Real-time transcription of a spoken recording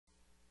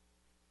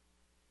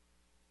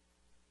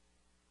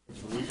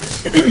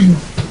I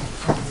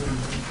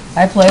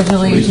pledge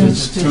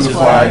allegiance to the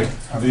flag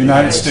of the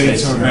United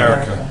States of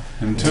America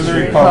and to the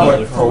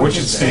republic for which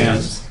it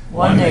stands,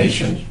 one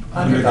nation,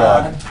 under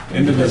God,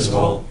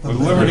 indivisible, with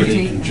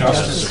liberty and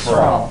justice for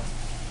all.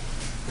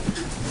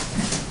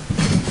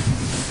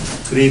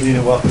 Good evening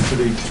and welcome to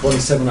the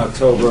 27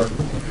 October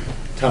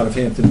Town of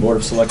Hampton Board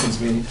of Selectmen's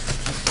meeting.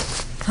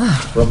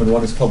 Roman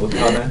 1 is public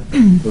comment.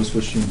 Those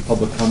wishing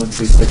public comment,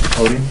 please take the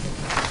podium.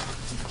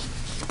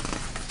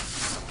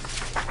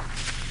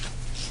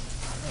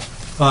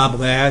 Bob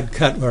Ladd,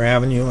 Cutler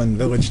Avenue and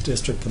Village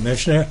District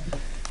Commissioner.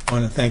 I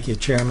want to thank you,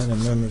 Chairman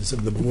and members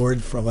of the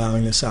board, for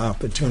allowing this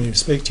opportunity to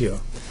speak to you.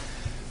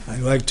 I'd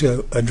like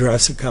to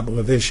address a couple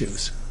of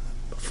issues.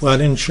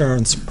 Flood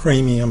insurance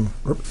premium,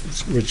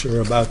 which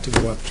are about to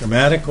go up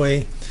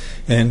dramatically,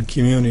 and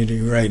community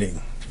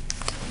rating.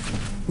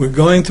 We're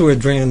going through a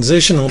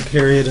transitional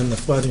period, and the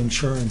flood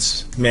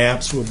insurance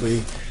maps will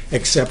be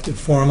accepted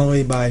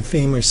formally by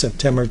FEMA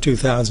September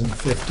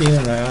 2015,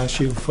 and I ask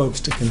you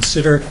folks to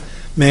consider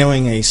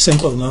mailing a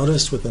simple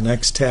notice with the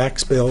next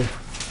tax bill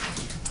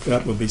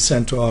that will be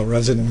sent to all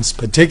residents,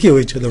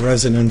 particularly to the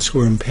residents who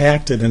are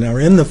impacted and are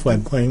in the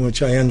floodplain,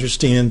 which I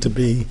understand to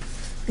be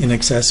in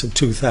excess of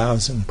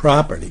 2,000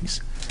 properties,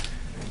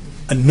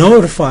 and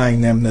notifying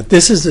them that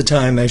this is the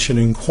time they should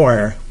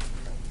inquire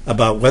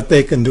about what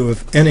they can do,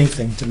 if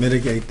anything, to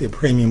mitigate their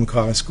premium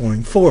costs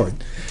going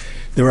forward.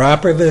 There are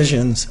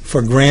provisions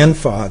for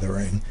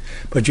grandfathering,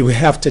 but you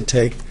have to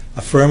take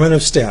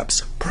affirmative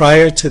steps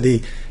prior to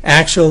the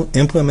actual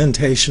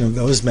implementation of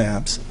those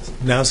maps,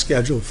 now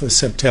scheduled for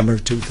September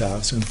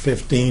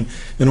 2015,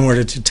 in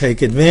order to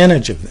take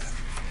advantage of that.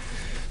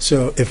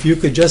 So if you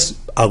could just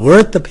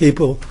alert the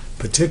people,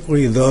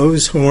 particularly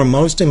those who are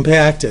most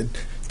impacted,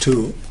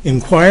 to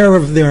inquire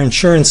of their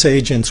insurance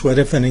agents what,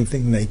 if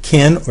anything, they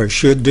can or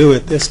should do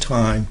at this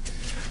time,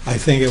 I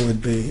think it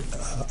would be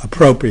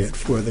appropriate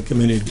for the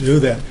community to do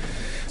that.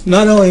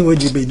 Not only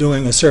would you be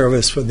doing a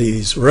service for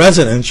these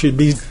residents, you'd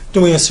be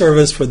doing a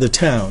service for the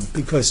town,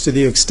 because to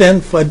the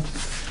extent flood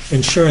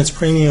insurance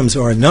premiums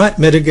are not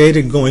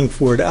mitigated going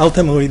forward,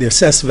 ultimately the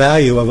assessed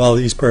value of all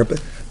these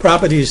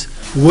properties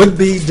would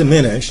be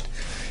diminished,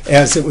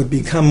 as it would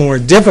become more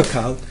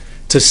difficult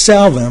to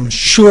sell them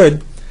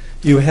should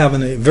you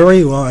have a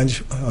very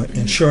large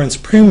insurance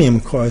premium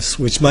costs,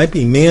 which might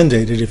be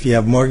mandated if you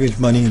have mortgage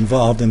money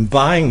involved in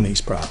buying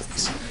these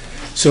properties.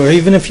 So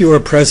even if you are a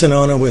present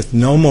owner with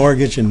no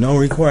mortgage and no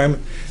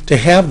requirement to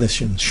have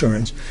this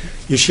insurance,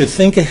 you should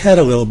think ahead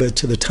a little bit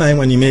to the time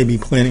when you may be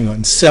planning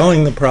on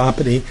selling the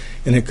property,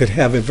 and it could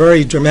have a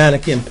very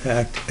dramatic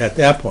impact at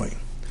that point.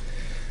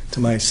 To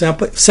my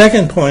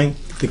second point,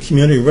 the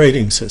community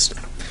rating system.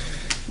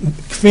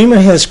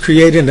 FEMA has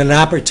created an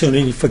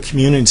opportunity for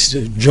communities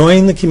to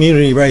join the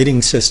community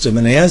rating system,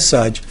 and as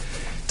such,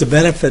 to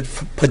benefit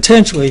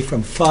potentially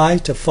from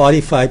 5 to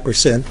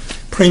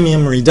 45%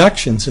 premium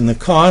reductions in the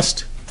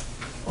cost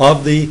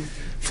of the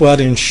flood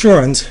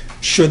insurance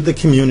should the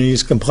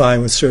communities comply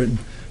with certain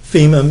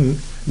FEMA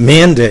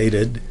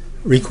mandated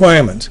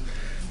requirements,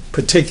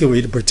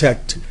 particularly to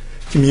protect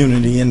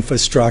community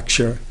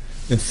infrastructure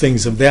and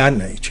things of that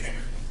nature.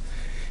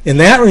 In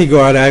that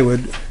regard, I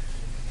would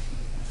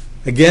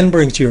again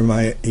bring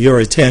to your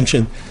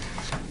attention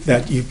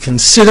that you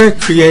consider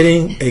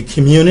creating a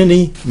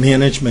community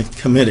management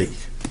committee.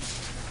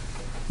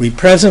 We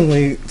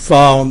presently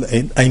follow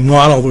a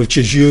model which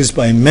is used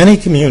by many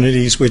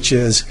communities, which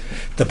is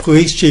the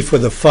police chief or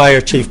the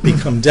fire chief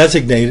become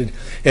designated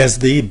as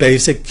the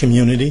basic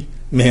community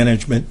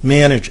management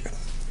manager.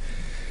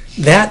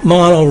 That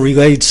model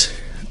relates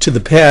to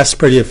the past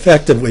pretty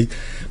effectively,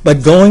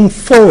 but going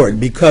forward,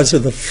 because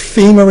of the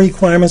FEMA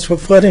requirements for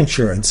flood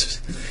insurance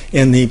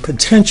and the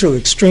potential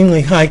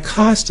extremely high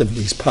cost of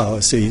these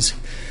policies,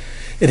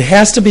 it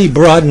has to be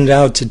broadened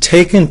out to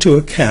take into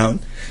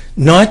account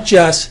not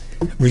just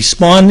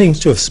responding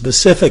to a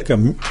specific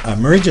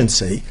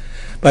emergency,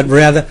 but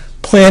rather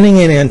planning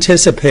and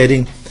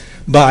anticipating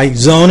by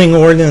zoning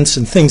ordinance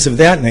and things of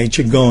that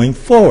nature going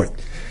forward.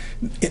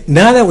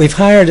 Now that we've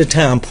hired a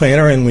town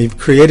planner and we've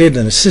created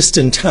an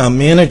assistant town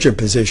manager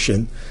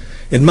position,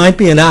 it might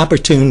be an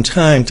opportune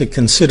time to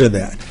consider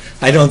that.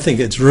 I don't think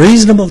it's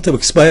reasonable to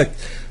expect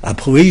a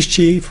police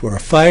chief or a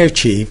fire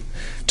chief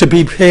to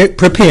be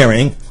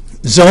preparing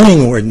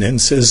zoning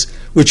ordinances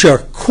which are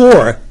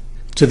core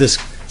to this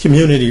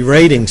community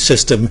rating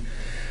system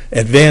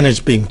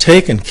advantage being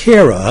taken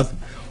care of,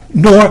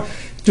 nor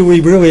do we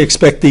really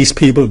expect these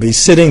people to be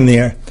sitting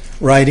there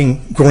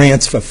writing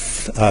grants for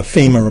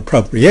FEMA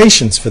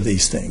appropriations for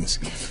these things.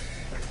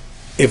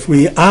 If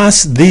we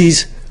ask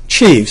these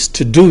chiefs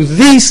to do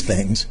these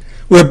things,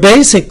 we're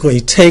basically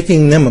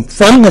taking them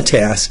from the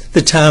task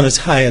the town has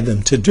hired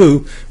them to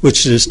do,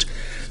 which is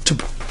to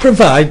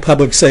provide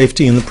public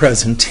safety in the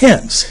present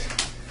tense.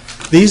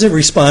 These are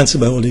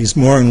responsibilities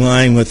more in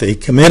line with a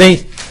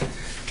committee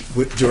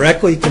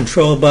directly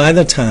controlled by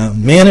the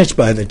town, managed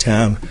by the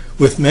town,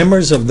 with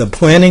members of the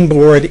planning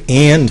board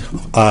and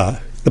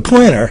the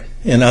planner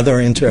and other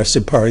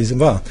interested parties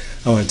involved.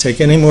 I don't want to take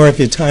any more of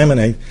your time, and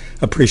I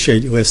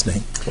appreciate you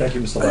listening. Thank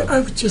you, Mr. Ladd. I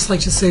would just like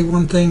to say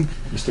one thing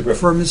Mr. Griffin.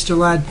 for Mr.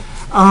 Ladd.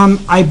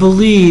 I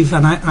believe,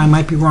 and I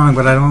might be wrong,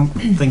 but I don't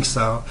think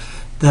so,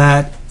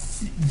 that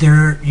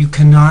you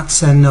cannot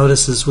send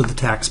notices with the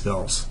tax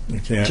bills,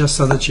 Yeah. just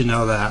so that you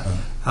know that.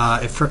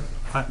 I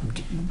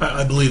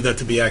believe that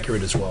to be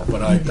accurate as well,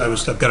 but I've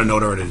got a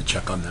note already to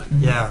check on that.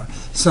 Yeah,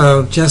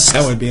 so just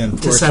That would be to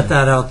unfortunate. set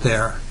that out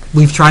there.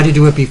 We've tried to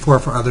do it before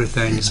for other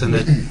things, and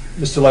it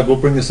Mr. Ladd, we'll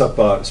bring this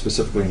up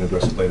specifically and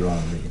address it later on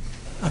in the meeting.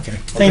 Okay.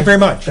 Thank you very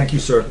much. Thank you,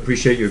 sir.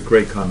 Appreciate your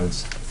great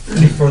comments.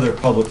 Any further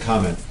public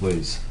comment,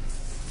 please?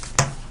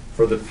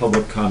 Further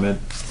public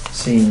comment?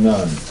 Seeing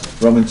none.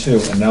 Roman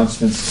 2,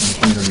 announcements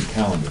and community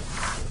calendar.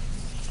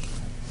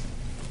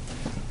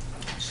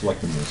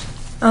 Selectman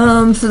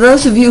Lewis. For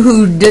those of you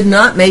who did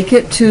not make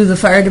it to the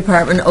fire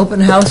department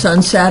open house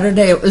on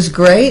Saturday, it was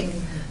great.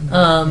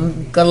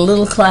 Got a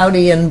little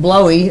cloudy and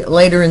blowy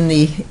later in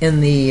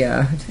the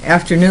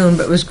afternoon,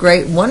 but it was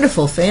great.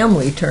 Wonderful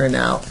family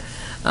turnout.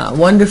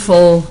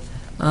 Wonderful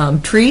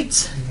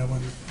treats.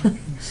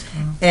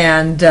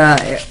 And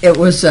it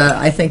was,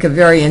 I think, a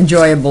very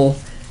enjoyable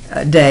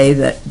day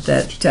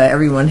that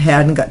everyone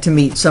had, and got to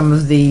meet some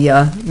of the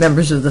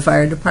members of the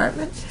fire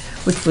department,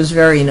 which was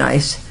very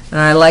nice. And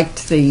I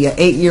liked the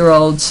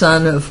 8-year-old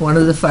son of one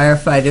of the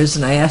firefighters,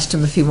 and I asked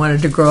him if he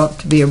wanted to grow up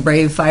to be a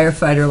brave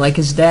firefighter like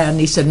his dad, and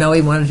he said no,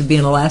 he wanted to be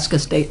an Alaska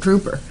State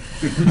Trooper.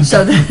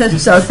 So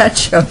that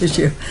shows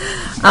you.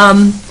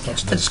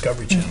 Watch the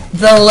Discovery Channel.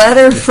 The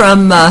letter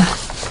from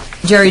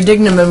Jerry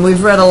Dignam, and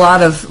we've read a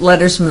lot of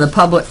letters from the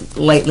public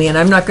lately, and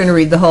I'm not going to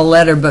read the whole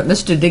letter, but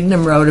Mr.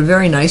 Dignam wrote a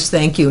very nice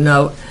thank you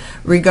note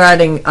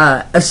regarding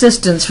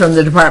assistance from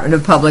the Department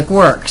of Public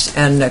Works,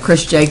 and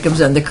Chris Jacobs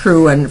and the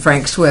crew and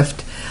Frank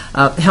Swift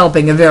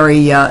helping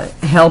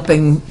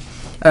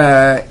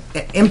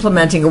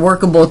implementing a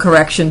workable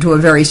correction to a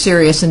very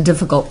serious and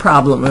difficult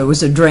problem. It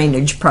was a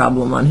drainage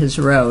problem on his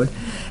road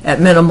at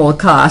minimal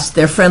cost.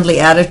 Their friendly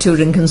attitude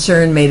and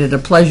concern made it a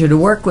pleasure to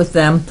work with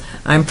them.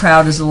 I'm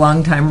proud as a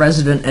longtime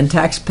resident and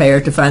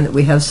taxpayer to find that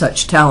we have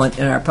such talent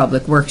in our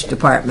Public Works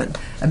Department.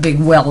 A big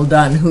well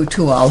done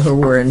to all who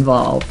were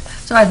involved.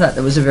 So I thought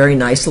that was a very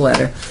nice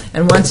letter.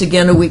 And once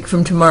again, a week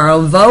from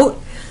tomorrow,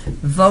 vote.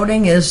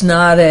 Voting is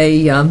not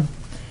a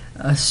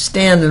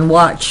stand and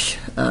watch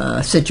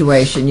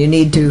situation. You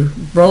need to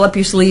roll up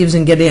your sleeves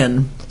and get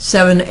in.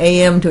 7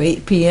 a.m. to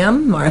 8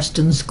 p.m.,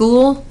 Marston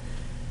School,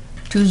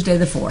 Tuesday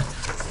the 4th.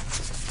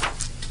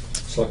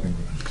 Selectman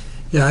Griffin.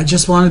 Yeah, I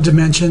just wanted to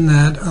mention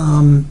that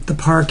the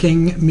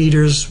parking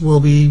meters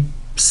will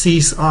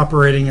cease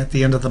operating at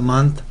the end of the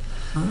month,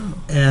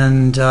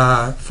 and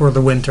for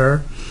the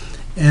winter.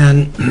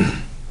 And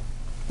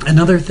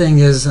another thing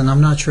is, and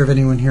I'm not sure if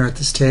anyone here at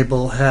this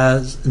table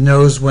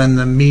knows when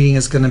the meeting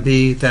is going to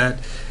be, that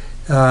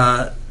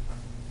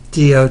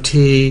DOT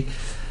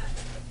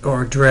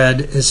or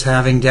DRED is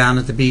having down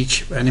at the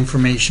beach an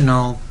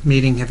informational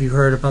meeting. Have you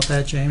heard about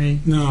that,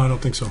 Jamie? No, I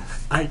don't think so.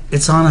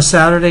 It's on a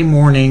Saturday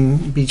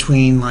morning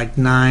between like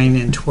 9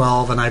 and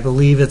 12, and I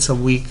believe it's a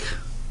week.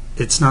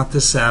 It's not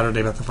this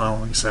Saturday, but the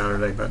following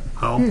Saturday, but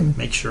I'll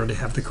make sure to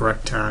have the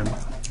correct time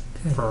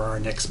for our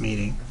next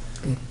meeting.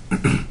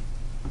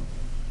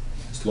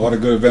 There's a lot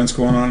of good events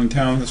going on in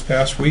town this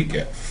past week.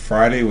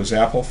 Friday was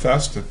Apple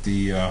Fest at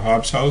the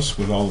Hobbs House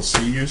with all the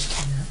seniors.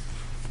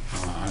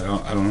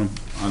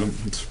 I'm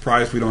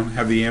surprised we don't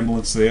have the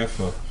ambulance there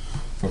for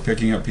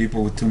picking up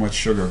people with too much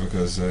sugar,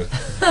 because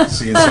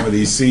seeing some of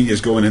these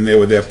seniors going in there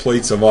with their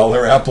plates of all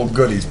their Apple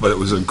goodies. But it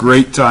was a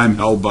great time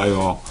held by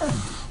all. I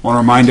want to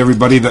remind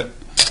everybody that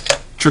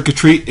Trick or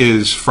Treat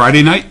is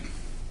Friday night,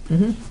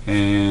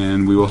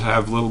 and we will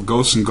have little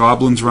ghosts and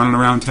goblins running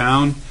around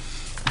town.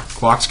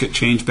 Clocks get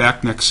changed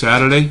back next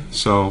Saturday,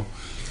 so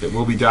it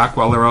will be dark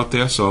while they're out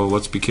there, so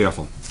let's be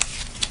careful.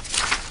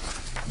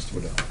 Mr.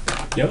 Waddell.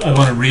 Yep, I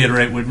want to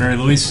reiterate what Mary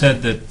Louise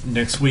said, that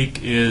next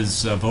week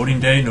is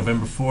voting day,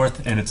 November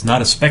 4th, and it's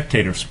not a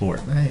spectator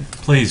sport. Right.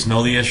 Please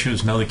know the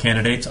issues, know the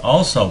candidates.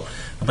 Also,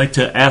 I'd like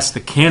to ask the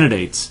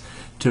candidates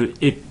to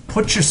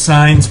put your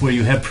signs where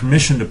you have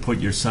permission to put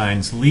your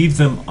signs. Leave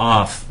them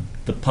off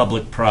the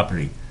public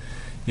property.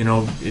 You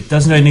know, it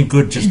doesn't do any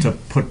good just to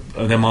put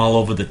them all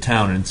over the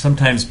town. And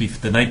sometimes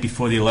the night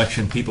before the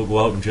election, people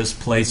go out and just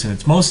place, and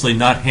it's mostly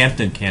not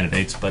Hampton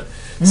candidates, but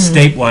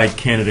statewide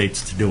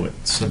candidates to do it.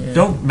 So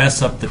don't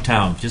mess up the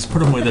town. Just put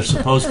them where they're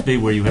supposed to be,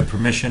 where you have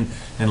permission,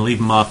 and leave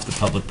them off the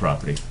public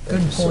property.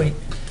 Good point.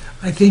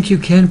 I think you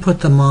can put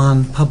them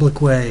on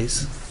public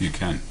ways. You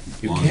can.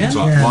 You As can? As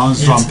long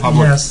as it's on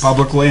Yes.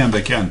 public land,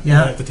 they can. I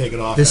Yeah, have to take it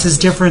off. this is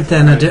after. different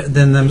than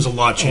than There was a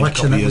law change a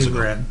election couple that years we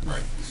ago. ran.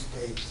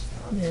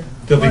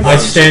 There'll be I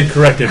bonus. stand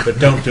corrected, but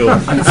don't do it.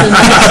 It's a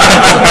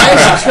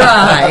nice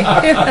try.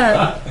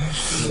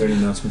 Are there any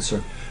announcements,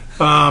 sir?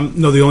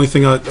 No, the only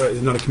thing, not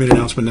a committee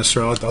announcement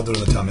necessarily, I'll do it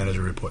in the town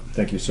manager report.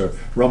 Thank you, sir.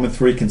 Roman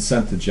 3,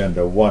 consent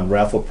agenda. 1,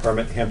 raffle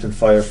permit, Hampton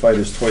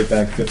Firefighters Toy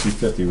Bag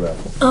 50/50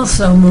 raffle.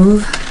 Also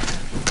move.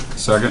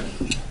 Second.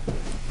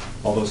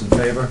 All those in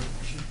favor?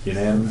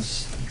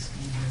 Unanimous.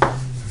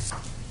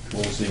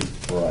 Woolsey,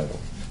 Bridle.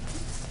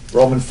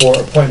 Roman 4,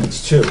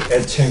 appointments. 2,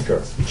 Ed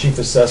Tinker, Chief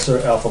Assessor,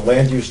 Alpha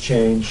Land Use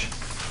Change,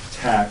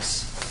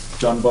 Tax,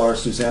 Dunbar,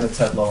 Susanna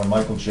Tetlow, and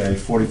Michael J.,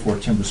 44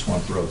 Timber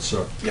Swamp Road.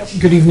 Sir.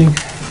 Good evening.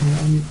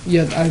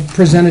 Yeah, I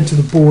presented to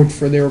the board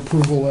for their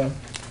approval a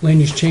land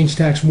use change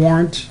tax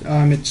warrant.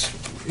 It's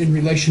in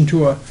relation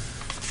to a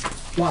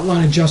lot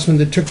line adjustment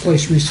that took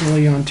place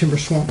recently on Timber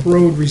Swamp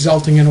Road,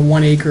 resulting in a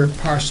 1 acre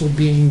parcel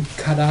being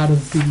cut out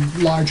of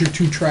the larger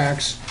 2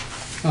 tracts.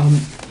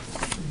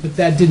 But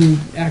that didn't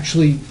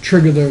actually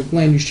trigger the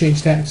land use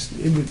change tax.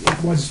 It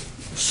was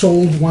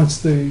sold once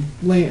the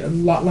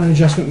lot line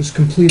adjustment was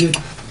completed.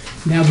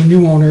 Now the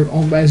new owner,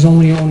 as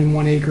only owning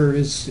 1 acre,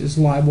 is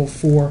liable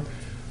for,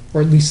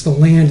 or at least the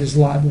land is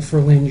liable for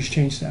a land use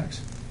change tax,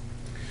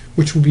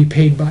 which will be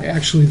paid by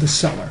actually the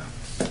seller.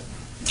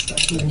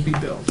 That's what will be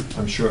billed.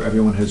 I'm sure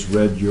everyone has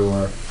read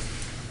your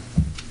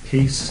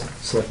piece.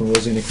 Selectman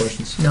Woolsey, any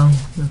questions? No,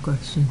 no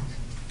question.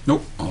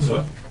 Nope, all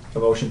set. A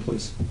motion,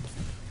 please.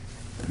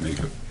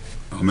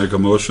 I'll make a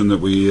motion that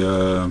we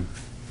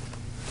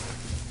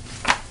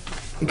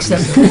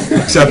Accept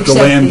accept the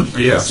land,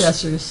 yes.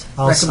 assessor's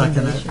I'll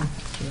second it.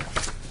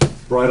 recommendation.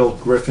 Bridle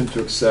Griffin to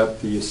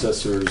accept the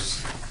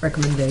assessor's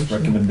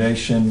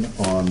recommendation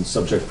on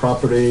subject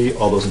property.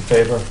 All those in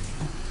favor?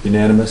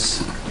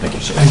 Unanimous. Thank you,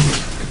 sir.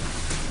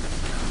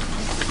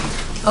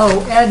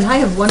 Oh, Ed, I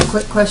have one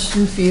quick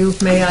question for you,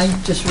 may I,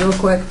 just real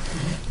quick?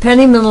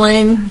 Pennyman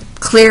Lane,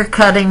 clear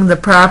cutting the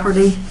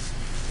property,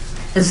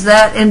 is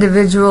that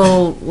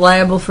individual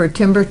liable for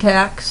timber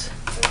tax?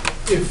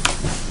 If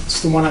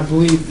it's the one I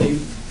believe they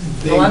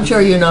Well, I'm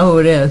sure you know who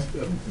it is.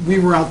 we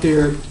were out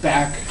there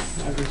back,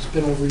 it's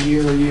been over a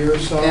year or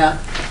so. Yeah,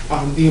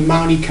 The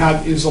amount he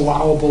cut is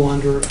allowable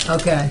under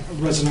okay,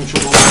 residential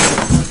law.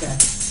 okay.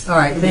 All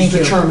right, It thank was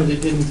you. determined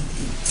it didn't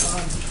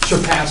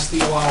surpass the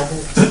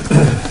allowable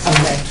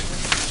amount.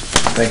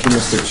 Thank you,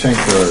 Mr.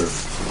 Chinker.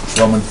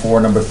 Roman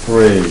 4, number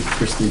 3,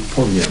 Christy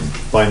Pulliam,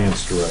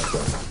 Finance Director.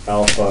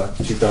 Alpha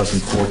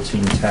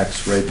 2014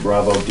 tax rate,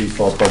 Bravo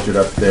default budget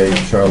update,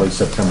 Charlie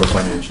September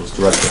financials.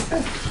 Director.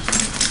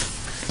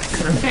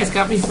 You guys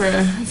got me for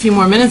a few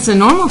more minutes than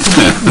normal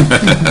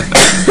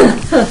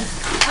tonight.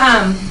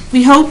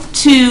 We hope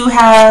to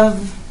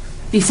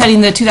be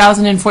setting the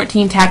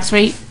 2014 tax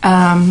rate,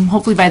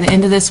 hopefully by the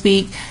end of this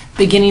week,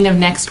 beginning of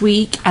next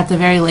week at the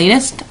very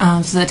latest,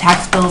 so the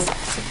tax bills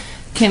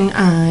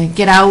can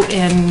get out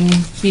and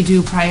be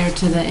due prior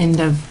to the end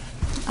of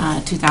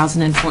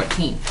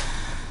 2014.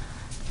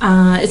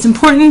 It's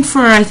important for,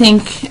 I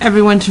think,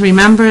 everyone to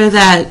remember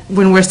that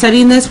when we're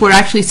setting this, we're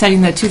actually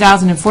setting the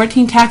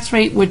 2014 tax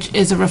rate, which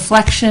is a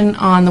reflection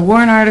on the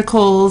warrant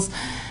articles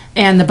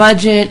and the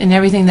budget and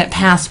everything that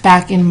passed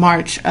back in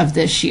March of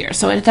this year.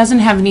 So it doesn't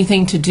have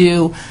anything to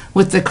do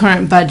with the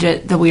current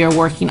budget that we are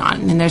working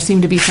on, and there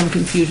seemed to be some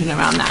confusion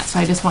around that. So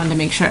I just wanted to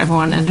make sure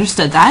everyone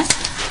understood that.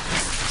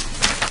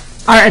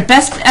 Our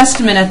best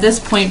estimate at this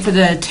point for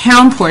the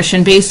town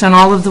portion, based on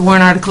all of the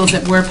warrant articles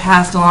that were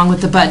passed along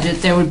with the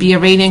budget, there would be a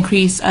rate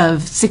increase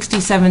of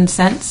 67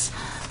 cents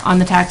on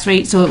the tax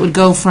rate, so it would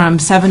go from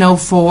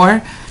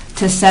 704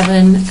 to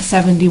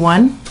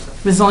 771.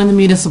 This is only the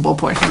municipal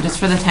portion, just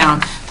for the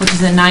town, which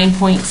is a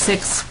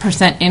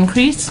 9.6%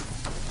 increase.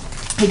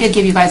 I did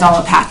give you guys all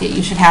a packet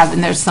you should have,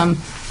 and there's some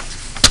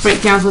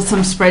breakdowns with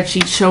some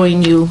spreadsheets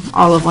showing you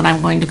all of what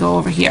I'm going to go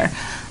over here.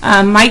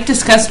 Mike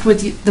discussed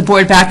with the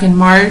board back in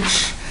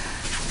March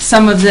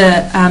some of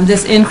the,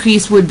 this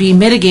increase would be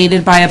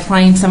mitigated by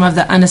applying some of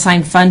the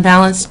unassigned fund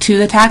balance to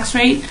the tax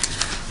rate.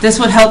 This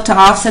would help to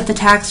offset the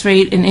tax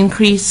rate and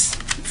increase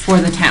for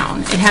the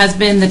town. It has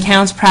been the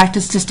town's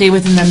practice to stay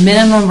within the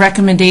minimum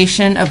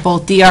recommendation of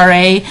both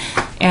DRA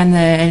and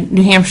the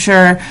New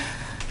Hampshire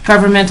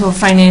Governmental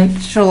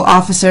Financial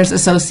Officers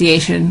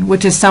Association,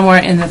 which is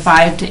somewhere in the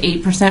 5 to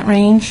 8%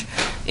 range.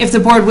 If the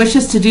board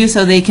wishes to do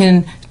so, they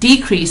can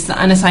decrease the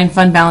unassigned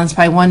fund balance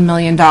by $1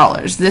 million.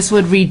 This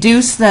would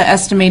reduce the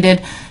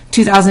estimated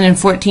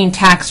 2014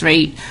 tax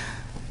rate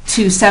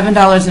to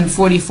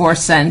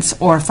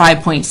 $7.44, or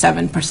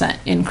 5.7%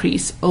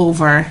 increase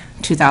over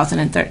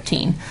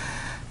 2013.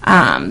 The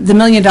 $1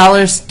 million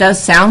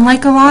does sound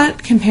like a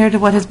lot compared to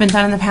what has been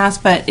done in the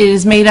past, but it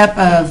is made up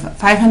of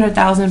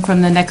 $500,000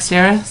 from the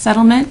NextEra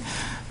settlement.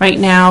 Right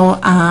now,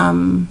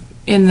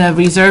 in the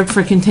reserve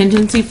for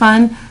contingency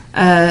fund,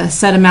 a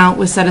set amount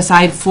was set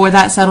aside for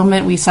that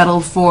settlement. We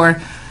settled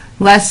for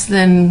less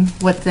than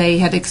what they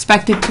had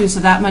expected to, so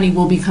that money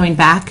will be coming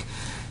back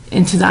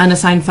into the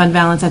unassigned fund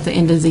balance at the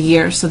end of the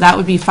year. So that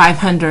would be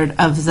 500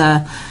 of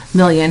the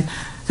million.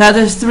 The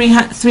other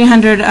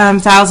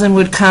 300,000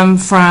 would come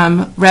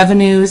from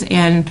revenues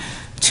and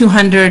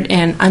 200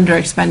 in under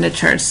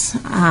expenditures.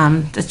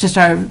 That's just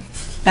our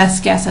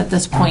best guess at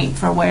this point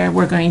for where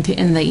we're going to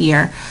end the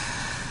year.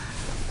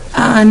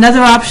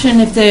 Another option,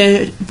 if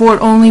the board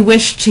only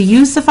wished to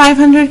use the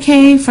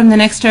 $500K from the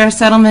NextEra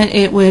settlement,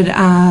 it would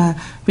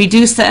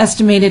reduce the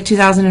estimated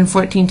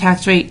 2014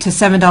 tax rate to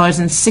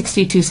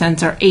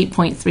 $7.62, or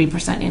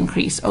 8.3%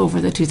 increase over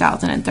the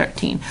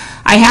 2013.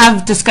 I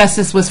have discussed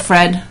this with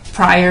Fred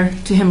prior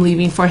to him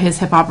leaving for his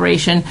hip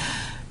operation,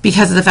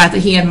 because of the fact that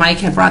he and Mike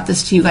had brought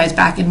this to you guys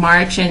back in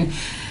March, and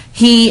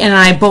he and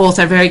I both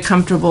are very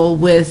comfortable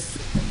with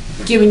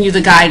giving you the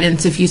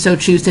guidance, if you so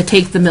choose, to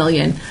take the $1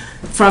 million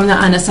from the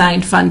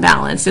unassigned fund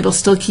balance. It'll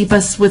still keep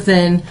us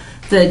within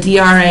the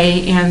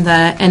DRA and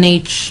the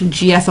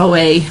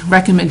NHGFOA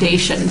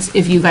recommendations,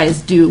 if you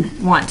guys do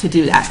want to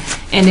do that.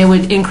 And it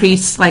would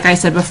increase, like I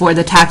said before,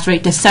 the tax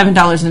rate to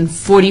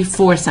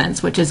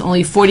 $7.44, which is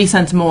only 40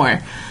 cents more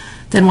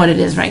than what it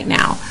is right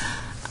now.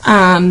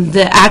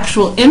 The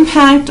actual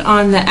impact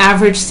on the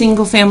average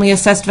single-family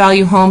assessed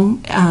value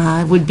home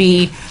would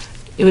be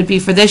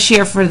for this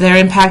year, for their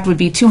impact would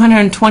be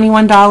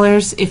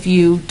 $221 if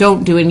you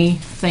don't do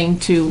anything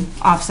to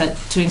offset,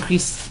 to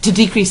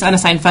decrease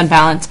unassigned fund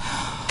balance,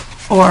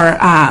 or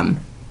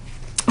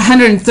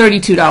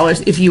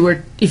 $132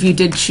 if you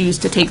did choose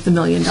to take the $1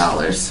 million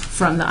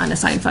from the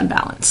unassigned fund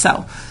balance.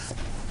 So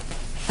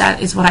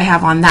that is what I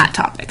have on that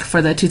topic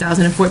for the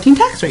 2014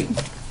 tax rate.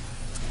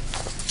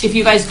 If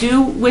you guys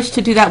do wish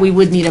to do that, we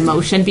would need a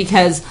motion,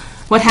 because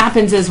what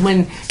happens is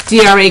when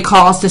DRA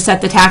calls to set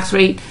the tax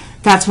rate,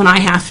 that's when I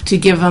have to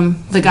give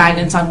them the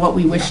guidance on what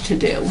we wish to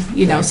do.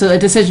 So a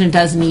decision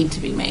does need to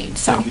be made.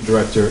 So, Thank you,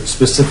 Director.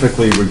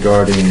 Specifically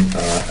regarding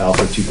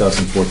Alpha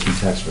 2014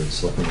 tax rate,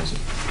 Selectman Lizzie.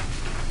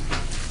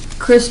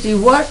 Christie,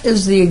 what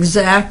is the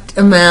exact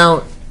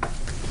amount,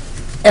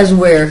 as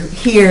we're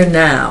here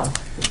now,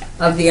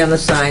 of the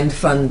unassigned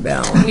fund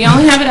balance? we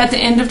only have it at the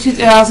end of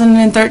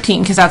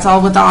 2013, because that's all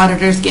what the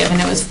auditors give,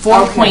 and it was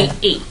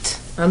 4.8.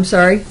 I'm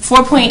sorry?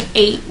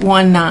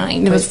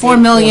 4.819. It was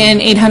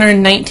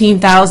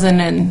 $4,819,000,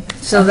 and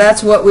So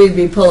that's what we'd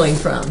be pulling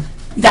from.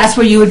 that's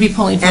where you would be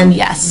pulling from. And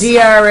yes.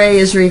 DRA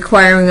is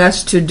requiring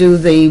us to do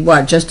the,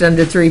 what, just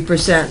under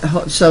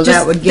 3%? So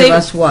that would give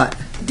us what?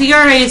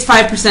 DRA is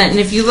 5%, and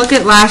if you look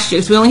at last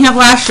year's, we only have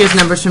last year's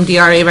numbers from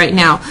DRA right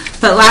now,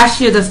 but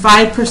last year the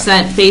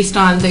 5% based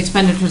on the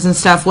expenditures and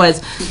stuff was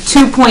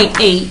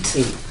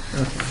 2.8.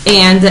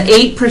 And the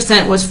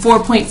 8% was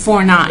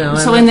 4.49. No,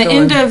 so I'm in the not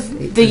end going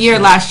of the year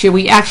last year,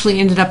 we actually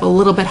ended up a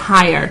little bit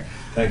higher.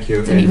 Thank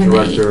you. than And even the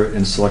Director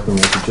and Selectman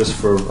Lizzie, just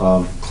for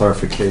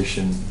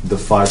clarification, the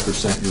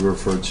 5% you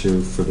referred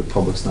to for the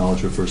public's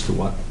knowledge refers to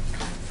what?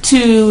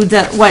 To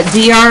what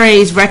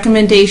DRA's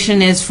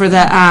recommendation is for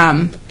the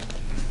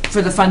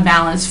fund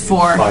balance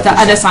for 5%. the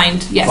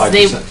unassigned. Yes,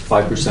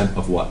 5%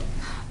 of what?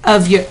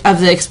 of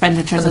the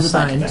expenditures of the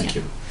budget. Thank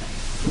you.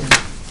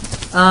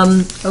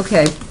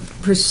 Okay,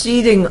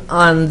 proceeding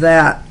on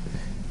that,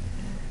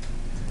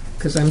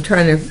 because I'm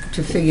trying to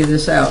figure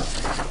this out.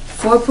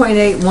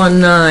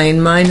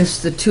 4.819 minus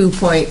the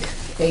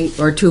 2.8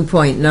 or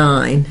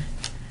 2.9,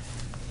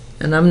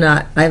 and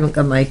I haven't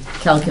got my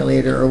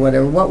calculator or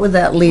whatever. What would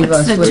that leave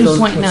What's us the with?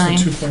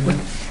 2.9?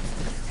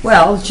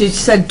 Well, she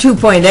said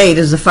 2.8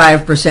 is the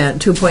 5%,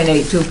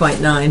 2.8,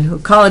 2.9. We'll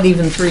call it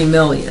even 3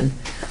 million.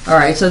 All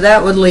right, so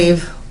that would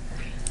leave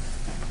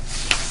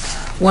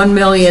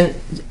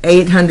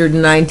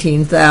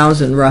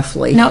 1,819,000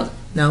 roughly. No,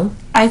 No?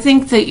 I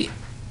think the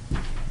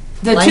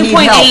Well, I need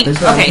help, 2.8. is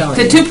what I'm Okay, telling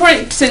the you.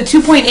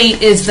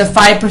 2.8 is the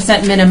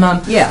 5% minimum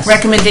Yes.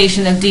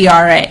 recommendation of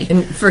DRA.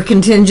 And for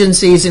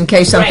contingencies in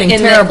case something Right,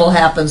 and terrible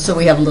happens, so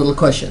we have a little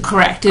cushion.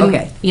 Correct. And,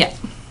 Okay. Yeah.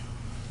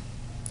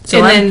 So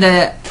and I'm- then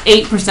the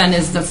 8%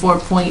 is the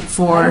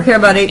 4.4. I don't care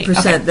about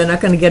 8%. Okay. They're not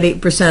going to get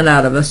 8%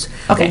 out of us.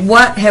 Okay. But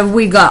what have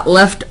we got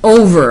left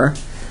over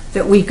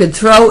that we could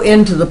throw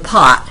into the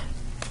pot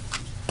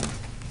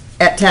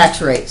at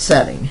tax rate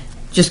setting?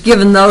 Just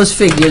given those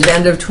figures,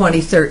 end of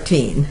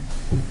 2013.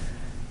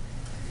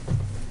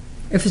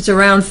 If it's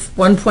around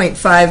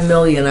 1.5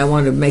 million, I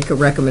want to make a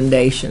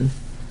recommendation.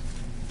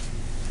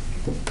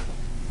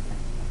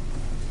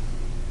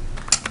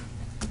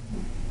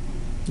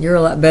 You're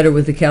a lot better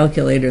with the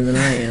calculator than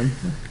I am.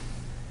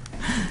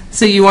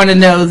 So you want to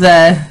know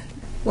the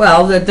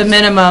Well, the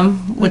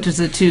minimum, which is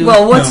the 2.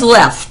 Well, what's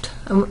left?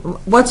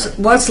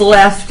 What's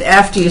left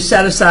after you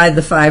set aside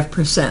the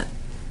 5%?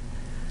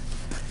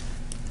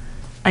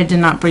 I did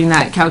not bring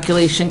that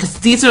calculation because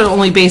these are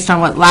only based on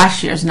what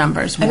last year's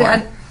numbers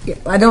were.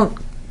 I don't.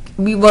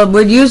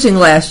 We're using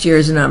last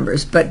year's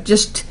numbers, but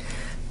just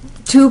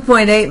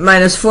 2.8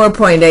 minus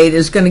 4.8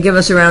 is going to give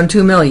us around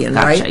 2 million,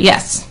 Gotcha. right?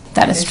 Yes,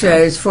 that is true.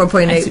 It's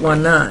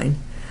 4.819.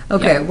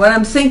 Okay, Yep. what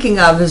I'm thinking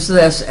of is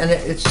this, and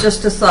it's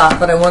just a thought,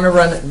 but I want to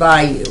run it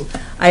by you.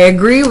 I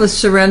agree with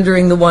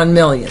surrendering the 1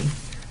 million.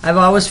 I've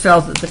always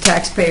felt that the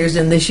taxpayers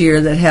in this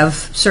year that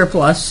have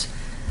surplus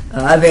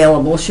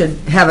available should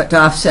have it to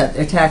offset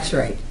their tax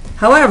rate.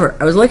 However,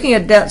 I was looking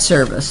at debt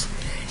service,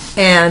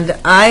 and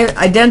I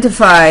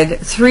identified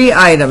 3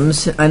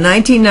 items: a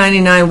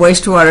 1999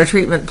 wastewater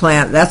treatment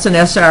plant, that's an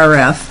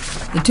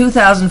SRF, the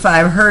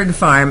 2005 herd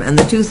farm, and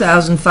the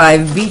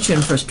 2005 beach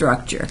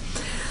infrastructure.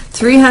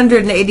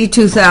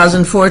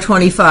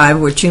 $382,425,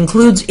 which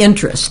includes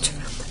interest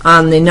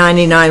on the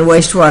 99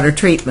 wastewater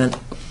treatment.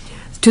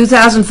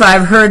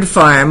 2005 Herd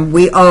Farm,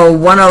 we owe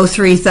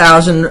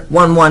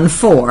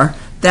 $103,114.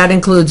 That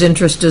includes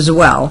interest as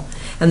well.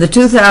 And the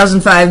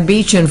 2005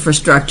 Beach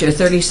Infrastructure,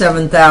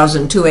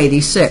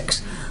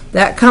 $37,286.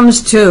 That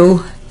comes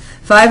to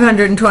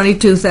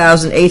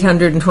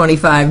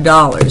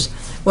 $522,825.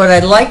 What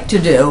I'd like to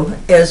do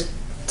is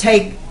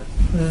take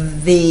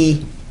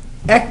the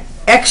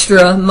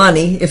extra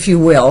money, if you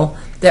will,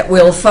 that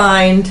we'll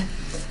find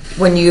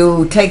when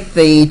you take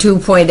the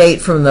 2.8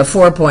 from the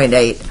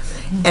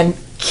 4.8 and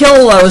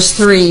kill those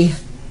 3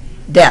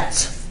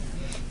 debts.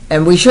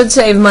 And we should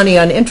save money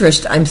on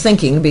interest, I'm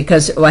thinking,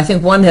 because I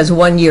think one has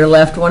 1 year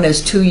left, one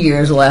has 2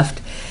 years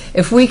left.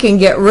 If we can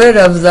get rid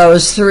of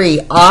those 3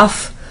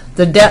 off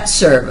the debt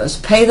service,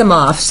 pay them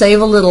off,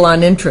 save a little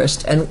on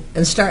interest,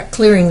 and start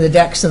clearing the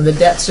decks in the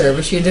debt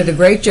service. You did a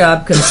great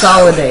job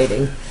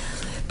consolidating.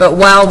 But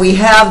while we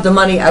have the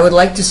money, I would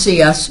like to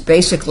see us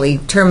basically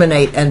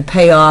terminate and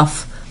pay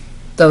off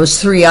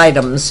those 3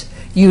 items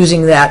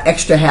using that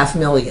extra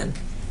 $500,000.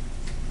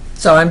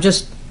 So I'm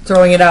just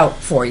throwing it out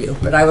for you,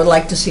 but I would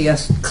like to see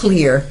us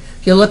clear.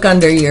 If you look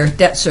under your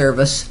debt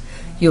service,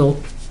 you'll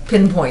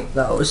pinpoint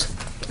those,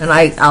 and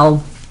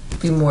I'll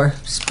be more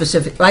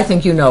specific. I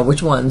think you know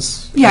which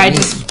ones. Yeah, I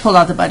just pulled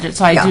out the budget,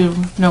 so I do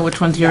know which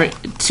ones you're.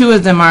 2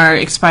 of them are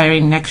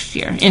expiring next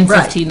year in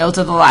 15. Those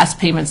are the last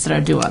payments that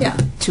are due on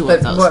 2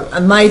 of those.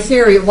 But my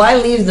theory: why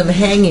leave them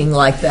hanging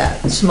like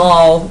that,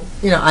 small,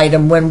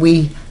 item when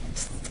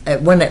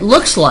it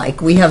looks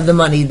like we have the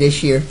money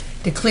this year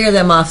to clear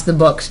them off the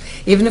books,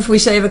 even if we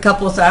save a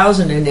couple of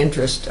thousand in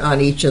interest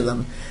on each of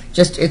them.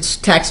 Just it's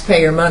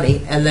taxpayer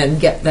money, and then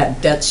get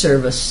that debt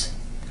service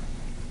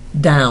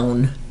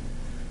down.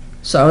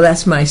 So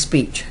that's my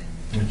speech.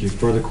 Thank you.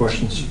 Further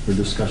questions or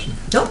discussion?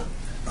 No.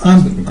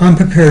 I'm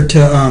prepared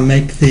to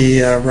make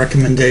the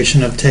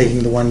recommendation of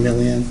taking the $1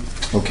 million.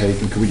 Okay,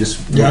 and could we just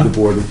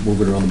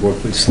move it around the board,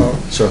 please?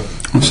 Sir.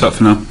 What's up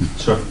for now?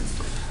 Sir.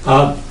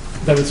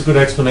 That was a good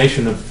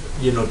explanation of,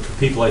 to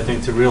people, I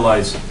think, to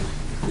realize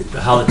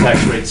how the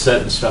tax rate's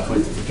set and stuff,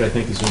 which I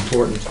think is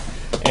important.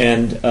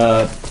 And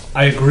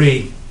I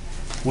agree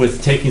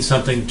with taking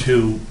something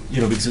to,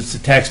 because it's the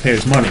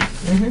taxpayers' money,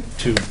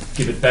 to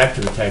give it back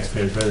to the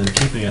taxpayers rather than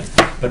keeping it.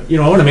 But,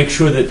 I want to make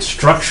sure that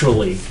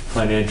structurally,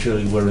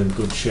 financially, we're in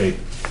good shape.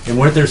 And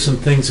weren't there some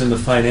things in the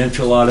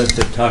financial audit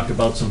that talked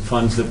about some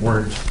funds that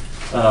weren't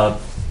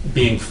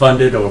being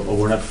funded or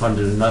were not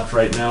funded enough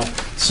right now?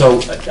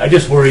 So I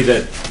just worry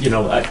that,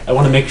 I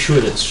want to make sure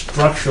that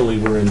structurally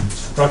we're in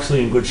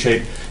good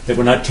shape, that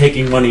we're not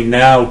taking money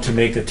now to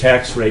make the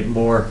tax rate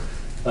more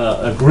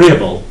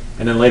agreeable,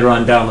 and then later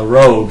on down the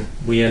road,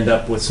 we end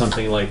up with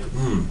something like,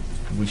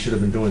 we should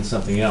have been doing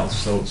something else.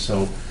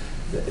 So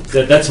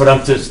that's what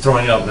I'm just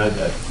throwing out. And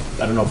I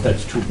don't know if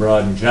that's too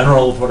broad in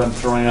general of what I'm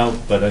throwing out,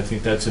 but I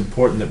think that's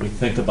important that we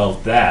think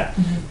about that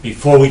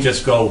before we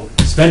just go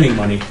spending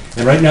money.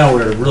 And right now,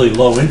 we're at a really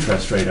low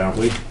interest rate, aren't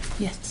we?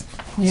 Yes,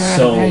 we are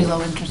at a very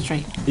low interest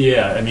rate.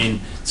 Yeah,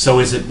 so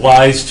is it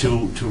wise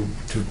to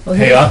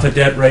pay off the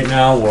debt right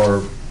now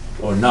or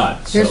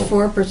not? Here's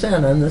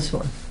 4% on this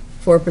one,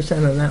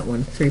 4% on that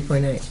one,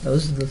 3.8.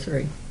 Those are the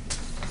 3,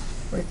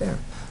 right there.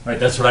 All right,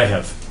 that's what I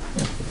have.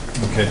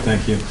 Okay,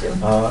 thank you.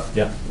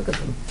 Yeah. Look at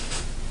them.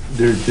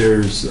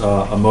 There's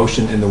a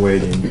motion in the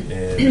waiting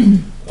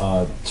and,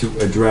 to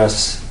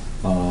address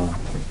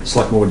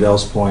Selectman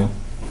Waddell's point,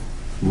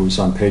 who was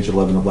on page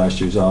 11 of last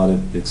year's audit.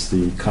 It's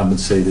the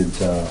compensated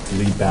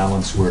lead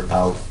balance. We're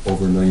out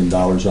over $1 million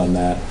on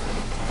that.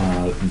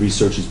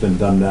 Research has been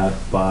done that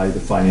by the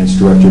finance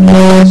director,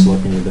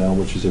 Selectman Waddell,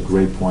 which is a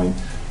great point.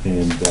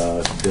 And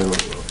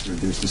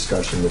there's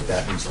discussion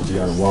that needs to be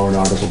on a warrant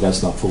article.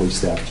 That's not fully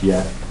staffed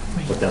yet.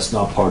 But that's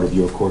not part of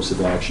your course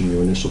of action,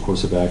 your initial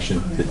course of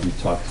action that you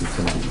talked to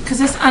tonight. Because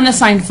this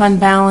unassigned fund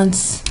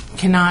balance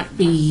cannot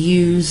be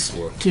used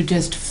to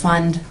just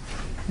fund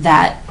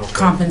that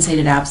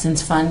compensated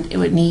absence fund. It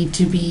would need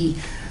to be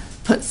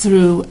put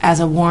through as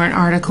a warrant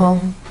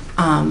article.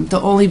 The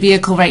only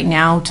vehicle right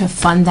now to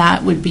fund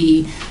that would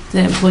be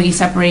the employee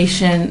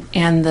separation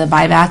and the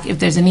buyback. If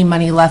there's any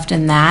money left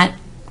in that,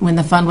 when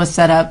the fund was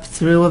set up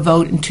through a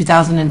vote in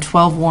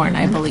 2012 warrant,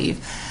 I believe,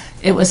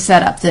 it was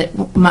set up that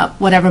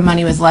whatever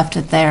money was left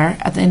there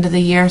at the end of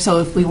the year. So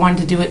if we wanted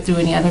to do it through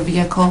any other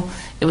vehicle,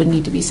 it would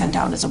need to be sent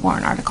out as a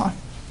warrant article.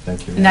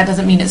 Thank you. And that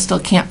doesn't mean it still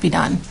can't be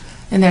done.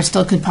 And there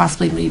still could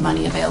possibly be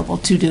money available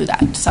to do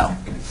that. So.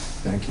 Okay.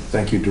 Thank you.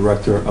 Thank you,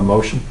 Director. A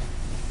motion?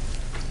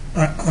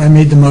 I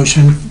made the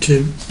motion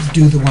to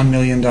do the $1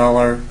 million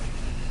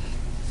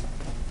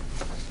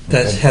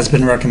that has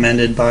been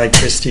recommended by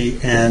Christie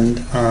and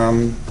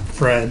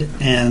Fred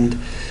and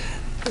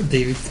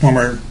the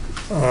former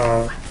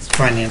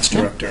finance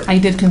director. I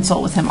did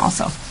consult with him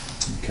also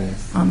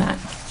on that.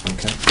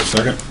 Okay.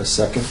 A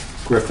second.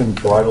 Griffin,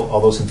 Bridle, all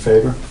those in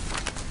favor?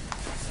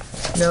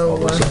 No. All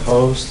those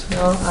opposed?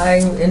 No,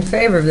 I'm in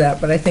favor of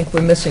that, but I think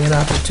we're missing an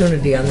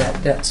opportunity on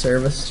that debt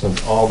service. So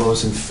all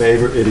those in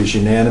favor, it is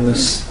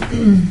unanimous.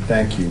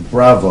 Thank you.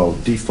 Bravo.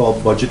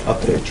 Default budget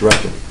update,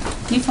 Director.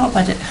 Default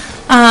budget.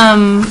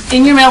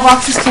 In your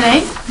mailboxes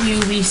today, you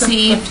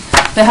received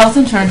the the health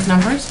insurance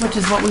numbers, which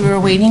is what we were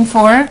waiting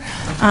for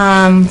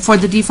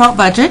the default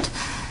budget.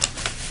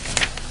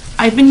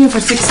 I've been here for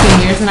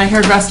 16 years, and I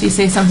heard Rusty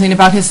say something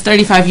about his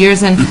 35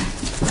 years, and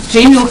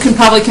Jamie can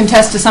probably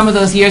contest to some of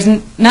those years,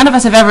 and none of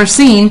us have ever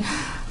seen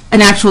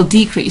an actual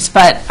decrease,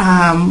 but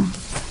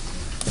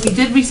we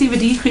did receive a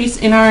decrease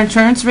in our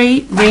insurance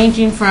rate,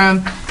 ranging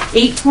from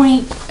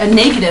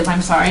negative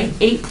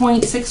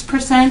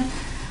 8.6%,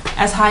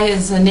 as high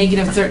as a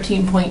negative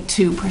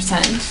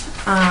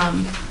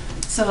 13.2%.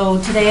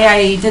 So today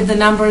I did the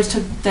numbers,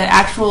 took the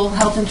actual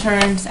health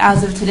insurance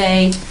as of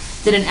today,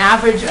 did an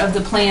average of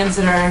the plans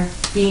that are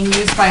being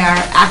used by our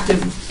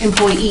active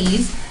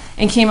employees,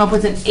 and came up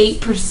with an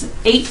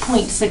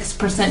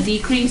 8.6%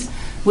 decrease,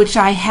 which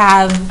I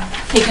have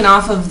taken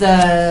off of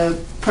the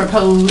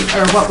proposed,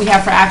 or what we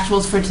have for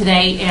actuals for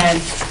today, and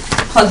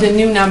plugged a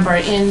new number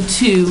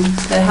into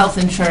the health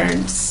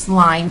insurance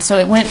line. So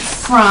it went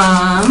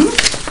from,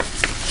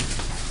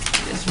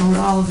 just wrote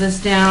all of this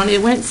down,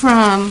 it went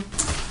from,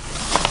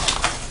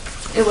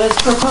 it was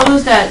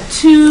proposed at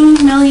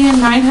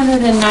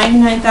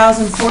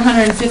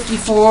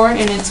 $2,999,454,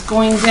 and it's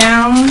going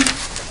down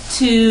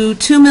to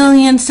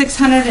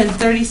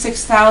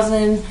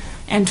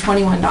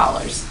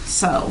 $2,636,021.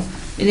 So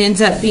it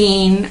ends up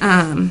being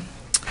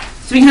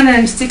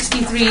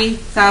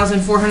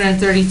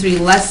 $363,433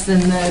 less than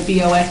the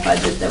BOS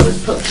budget that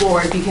was put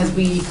forward, because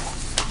we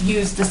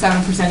used the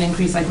 7%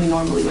 increase like we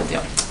normally would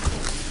do.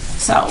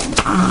 So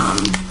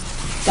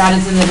that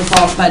is in the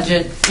default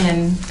budget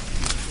and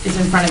is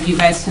in front of you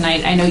guys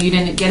tonight. I know you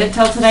didn't get it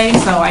till today,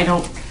 so I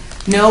don't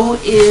know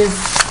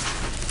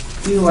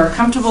if you are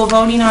comfortable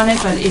voting on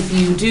it, but if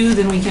you do,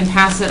 then we can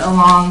pass it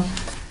along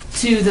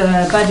to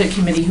the Budget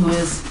Committee, who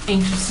is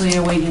anxiously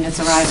awaiting its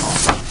arrival.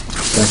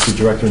 Thank you,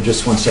 Director. And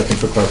just 1 second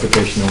for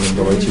clarification, I'm going to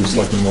go right to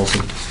Selectman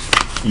Wilson.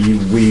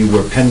 We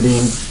were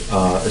pending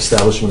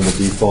establishment of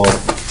the default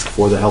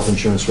for the health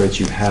insurance rates.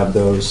 You have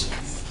those,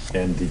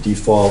 and the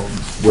default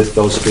with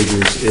those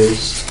figures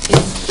is?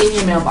 In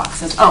your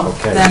mailboxes. Oh,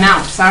 okay. The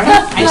amount, sorry.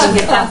 I can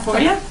get that for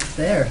you.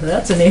 There,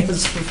 that's an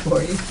answer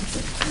for you.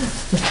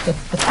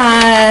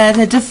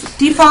 The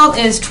default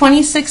is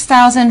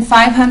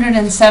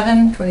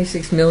 $26,507.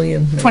 26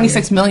 million.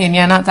 26 million,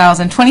 yeah, not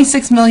thousand.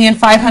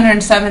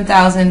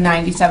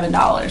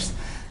 $26,507,097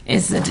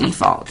 is the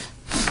default.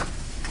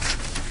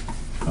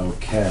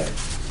 Okay.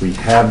 We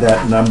have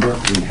that number.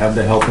 We have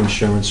the health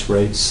insurance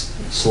rates.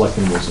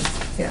 Selectman Wilson.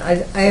 Yeah,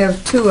 I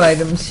have 2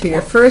 items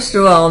here. First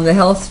of all, in the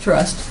Health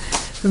Trust,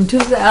 from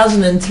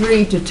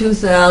 2003 to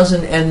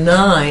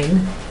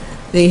 2009,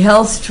 the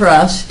Health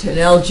Trust and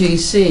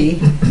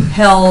LGC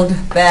held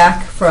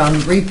back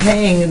from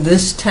repaying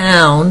this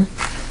town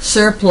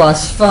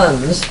surplus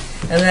funds,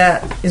 and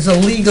that is a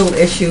legal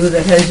issue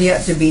that has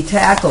yet to be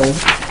tackled.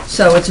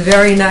 So it's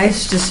very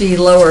nice to see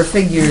lower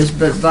figures,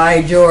 but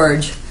by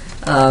George,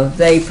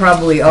 they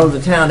probably owe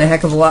the town a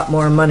heck of a lot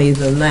more money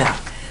than that.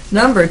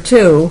 Number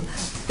 2,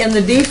 in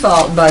the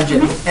default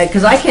budget,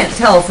 because I can't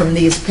tell from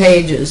these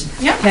pages,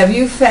 have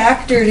you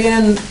factored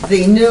in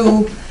the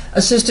new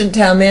assistant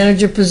town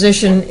manager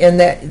position in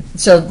that,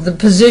 so the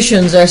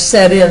positions are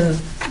set in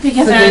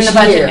because for they're in this the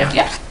budget year, now.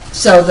 Yeah.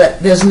 so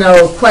that there's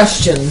no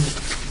question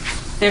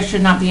There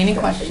should not be any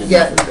question.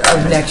 yet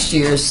of next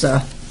year's,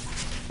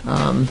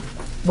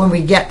 when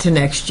we get to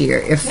next year,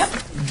 if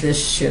this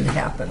should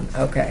happen.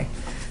 Okay,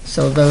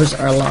 so those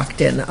are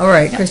locked in. All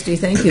right, Christy,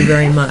 thank you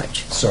very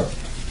much. Sir.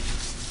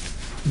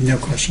 No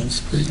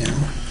questions right now.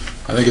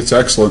 I think it's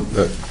excellent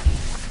that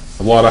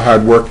a lot of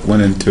hard work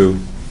went into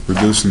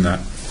reducing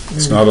that.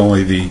 It's not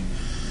only the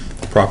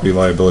property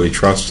liability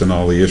trust and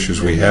all the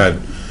issues we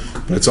had,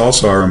 but it's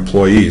also our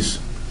employees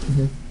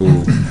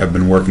who have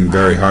been working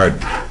very hard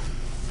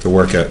to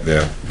work at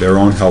their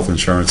own health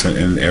insurance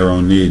and their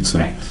own needs.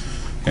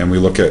 And we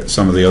look at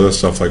some of the other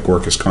stuff like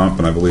workers' comp,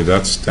 and I believe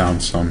that's down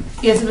some.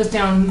 Yes, it was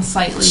down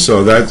slightly.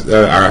 So that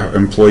our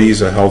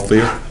employees are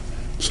healthier,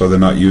 so they're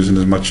not using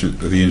as much of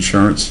the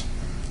insurance,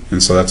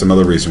 and so that's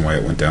another reason why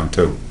it went down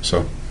too.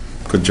 So,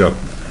 good job.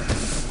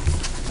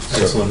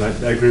 Excellent. I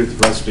agree with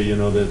Rusty,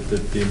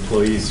 that the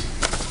employees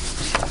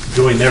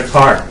doing their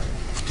part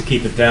to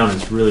keep it down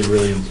is really,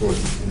 really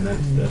important, and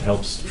that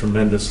helps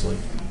tremendously.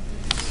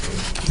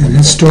 And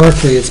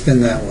historically, it's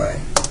been that way.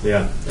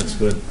 Yeah, that's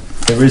good.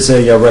 There is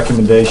a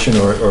recommendation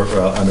or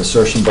an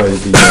assertion by the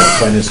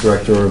Finance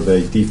Director of a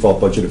default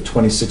budget of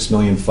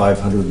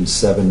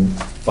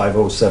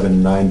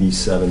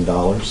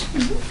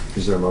 $26,507,97.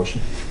 Is there a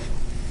motion?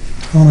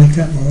 I'll make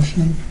that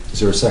motion. Is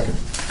there a second?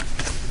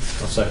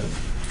 I'll second.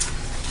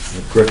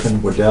 Griffin,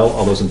 Waddell,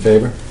 all those in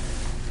favor?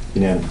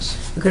 Unanimous.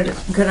 Could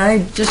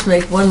I just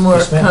make one more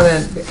Yes, ma'am.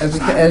 comment?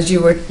 As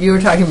you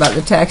were talking about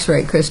the tax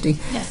rate, Christy.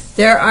 Yes.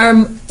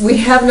 We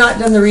have not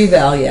done the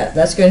reval yet.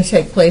 That's going to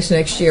take place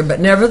next year.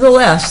 But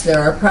nevertheless, there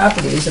are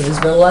properties, and there's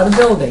been a lot of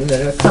building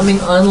that are coming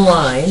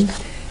online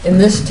in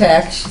this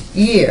tax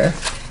year,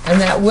 and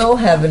that will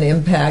have an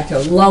impact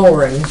of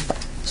lowering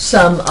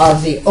some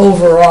of the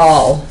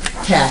overall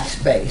tax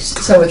base.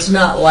 So it's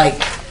not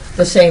like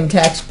the same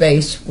tax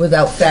base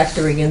without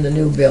factoring in the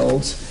new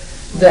builds.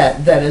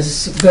 that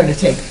is going to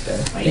take the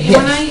hit.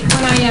 When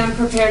I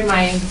prepared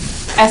my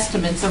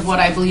estimates of what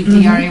I believe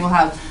DRA will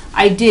have,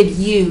 I did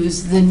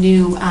use the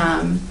new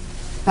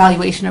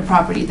valuation of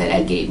property that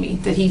Ed gave me,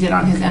 that he did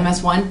on his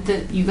MS1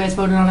 that you guys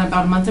voted on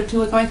about a month or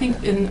two ago, I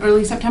think, in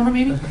early September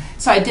maybe.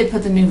 So I did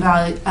put the new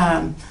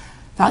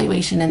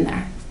valuation in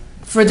there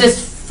for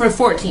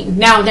 14.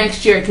 Now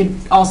next year it could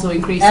also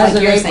increase. As like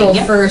of you're April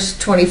saying. 1st,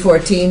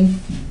 2014?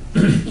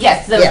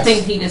 Yes, the Yes.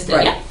 thing he just did,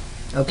 Right. yeah.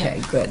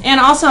 Okay, good. And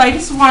also, I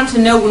just want to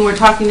note when we're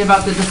talking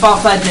about the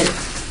default budget,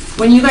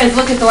 when you guys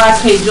look at the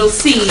last page, you'll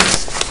see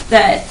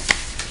that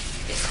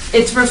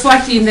it's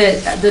reflecting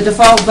that the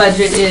default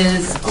budget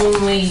is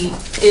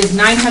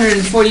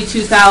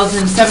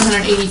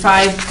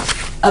 $942,785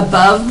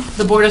 above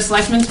the Board of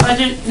Selectmen's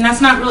budget, and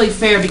that's not really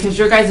fair because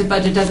your guys'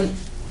 budget doesn't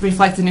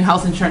reflect the new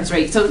health insurance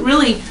rate. So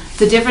really,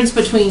 the difference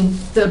between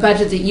the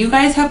budget that you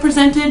guys have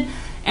presented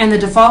and the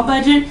default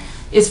budget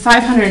is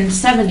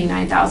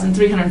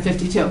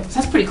 $579,352. So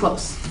that's pretty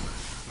close.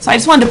 So I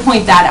just wanted to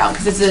point that out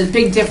because it's a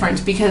big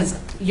difference because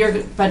your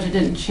budget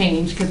didn't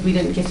change because we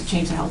didn't get to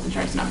change the health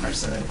insurance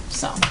numbers.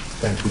 So.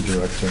 Thank you,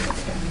 Director.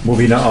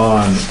 Moving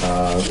on,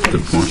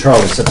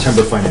 Charlie,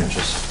 September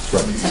financials.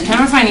 Right.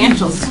 September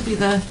financials, this will be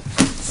the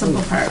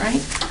simple part, right?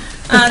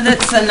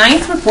 That's the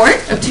 9th report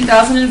of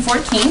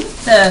 2014.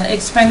 The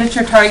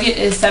expenditure target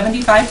is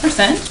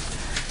 75%.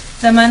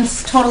 The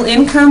month's total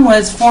income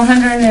was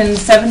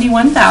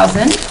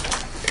 $471,000.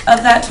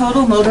 Of that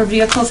total, motor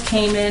vehicles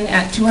came in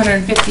at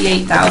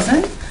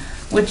 $258,000,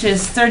 which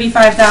is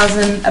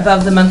 $35,000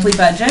 above the monthly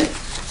budget,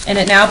 and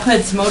it now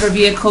puts motor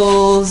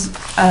vehicles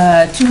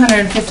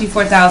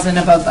 $254,000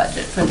 above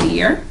budget for the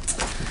year.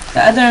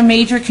 The other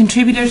major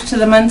contributors to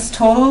the month's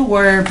total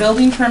were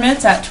building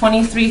permits at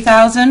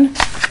 $23,000,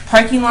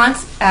 parking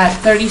lots at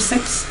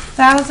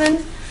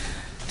 $36,000,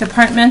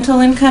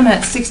 departmental income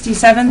at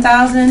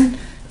 $67,000,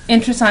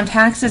 interest on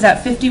taxes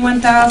at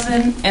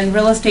 $51,000, and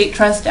real estate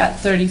trust at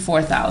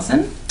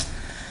 $34,000.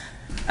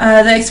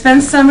 The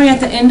expense summary at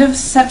the end of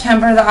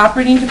September, the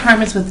operating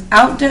departments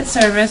without debt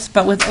service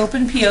but with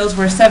open POs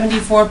were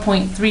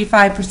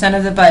 74.35%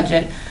 of the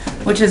budget,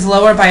 which is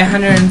lower by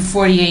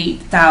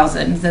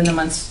 $148,000 than the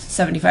month's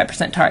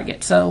 75%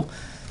 target. So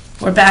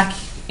we're back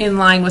in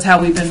line with how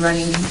we've been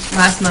running.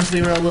 Last month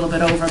we were a little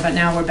bit over, but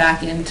now we're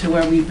back into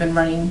where we've been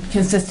running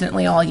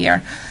consistently all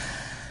year.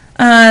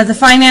 The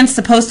finance,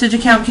 the postage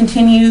account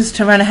continues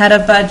to run ahead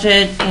of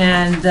budget,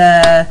 and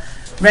the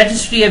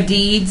Registry of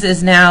Deeds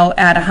is now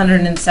at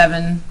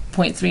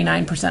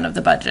 107.39% of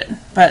the budget,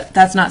 but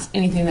that's not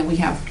anything that we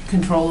have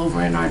control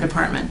over in our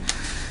department.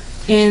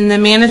 In the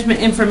management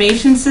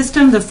information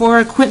system, the 4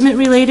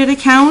 equipment-related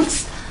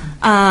accounts,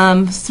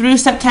 through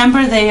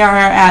September, they are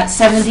at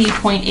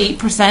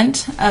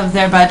 70.8% of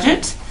their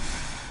budget.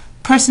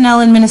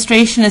 Personnel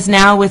administration is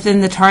now within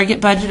the target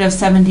budget of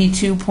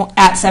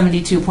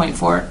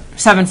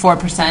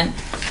 72.74%.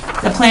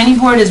 The planning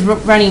board is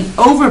running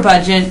over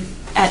budget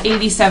at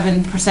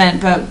 87%,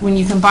 but when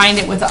you combine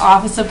it with the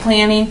Office of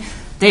Planning,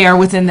 they are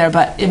within their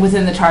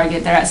within the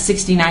target. They're at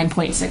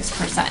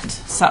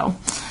 69.6%. So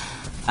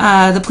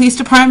the police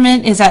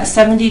department is at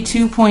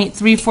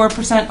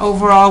 72.34%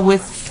 overall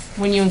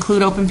when you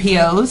include open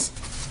POs.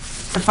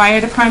 The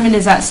fire department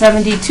is at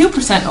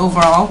 72%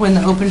 overall when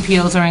the open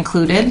POs are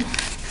included.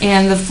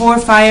 And the 4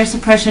 fire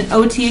suppression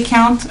OT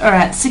accounts are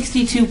at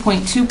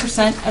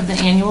 62.2% of the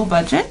annual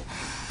budget.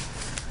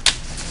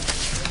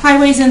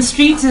 Highways and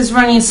Streets is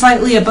running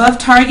slightly above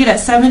target at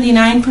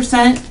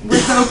 79%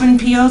 with the open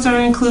POs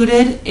are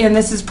included, and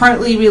this is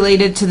partly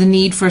related to the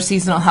need for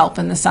seasonal help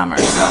in the summer,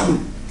 so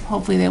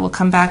hopefully they will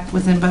come back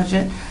within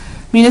budget.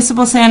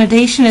 Municipal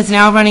sanitation is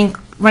now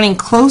running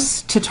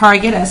close to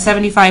target at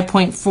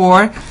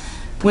 75.4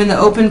 when the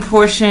open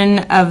portion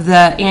of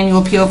the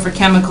annual PO for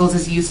chemicals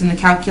is used in the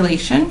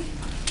calculation.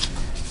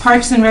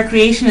 Parks and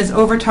Recreation is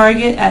over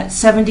target at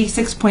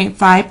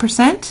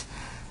 76.5%.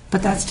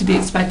 But that's to be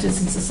expected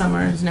since the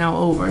summer is now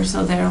over,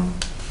 so they'll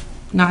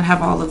not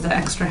have all of the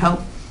extra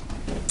help.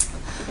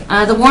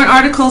 The warrant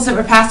articles that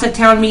were passed at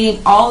town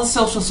meeting, all the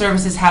social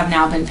services have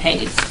now been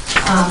paid.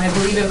 I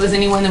believe it was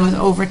anyone that was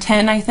over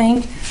 10, I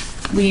think.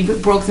 We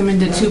broke them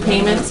into 2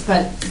 payments,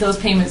 but those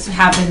payments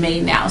have been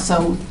made now,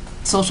 so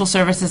social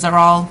services are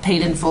all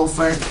paid in full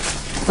for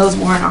those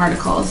warrant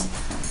articles.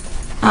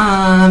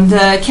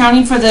 The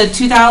accounting for the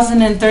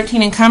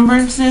 2013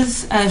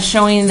 encumbrances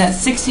showing that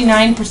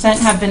 69%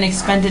 have been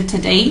expended to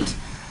date.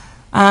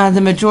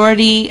 The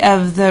majority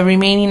of the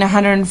remaining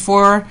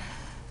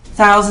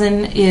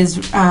 $104,000 is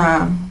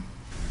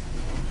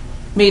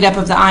made up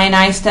of the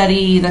I&I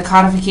study, the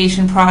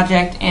codification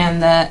project,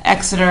 and the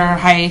Exeter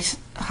High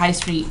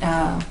Street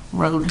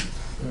Road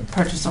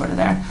purchase order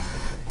there.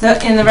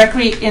 In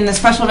the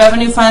special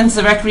revenue funds,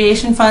 the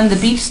recreation fund,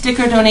 the beach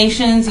sticker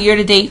donations year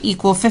to date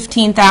equal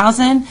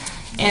 $15,000,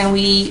 and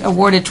we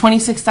awarded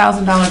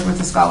 $26,000 worth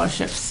of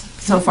scholarships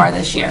so far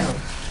this year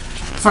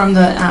from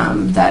the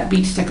that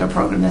beach sticker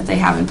program that they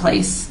have in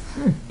place.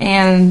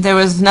 And there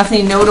was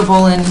nothing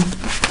notable in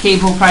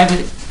cable,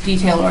 private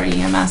detail, or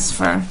EMS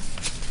for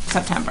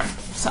September.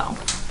 So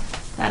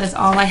that is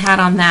all I had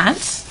on that.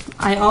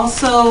 I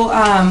also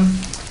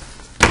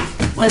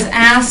was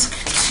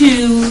asked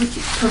to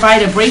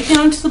provide a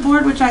breakdown to the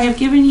board, which I have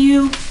given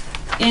you,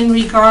 in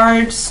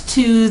regards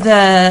to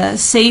the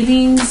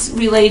savings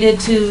related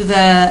to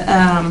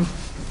the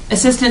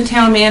assistant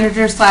town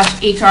manager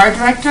 / HR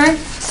director.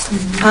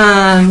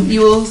 You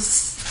will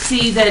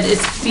see that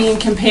it's being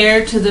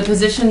compared to the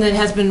position that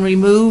has been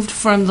removed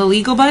from the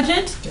legal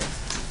budget,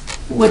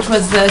 which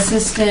was the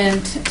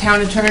assistant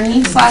town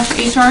attorney /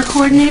 HR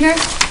coordinator.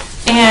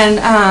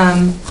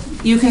 And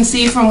you can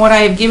see from what I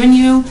have given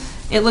you,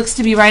 it looks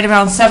to be right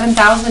around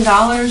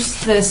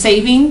 $7,000, the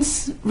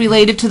savings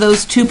related to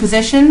those two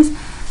positions.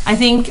 I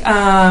think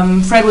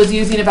Fred was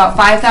using about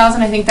 $5,000.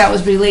 I think that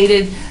was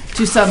related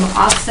to some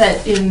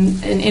offset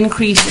in an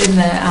increase in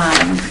the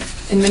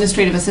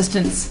administrative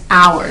assistant's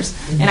hours.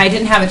 And I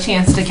didn't have a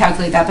chance to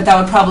calculate that, but that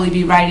would probably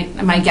be right.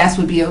 My guess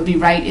would be it would be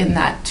right in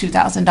that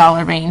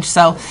 $2,000 range.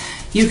 So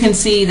you can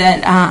see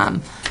that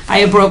I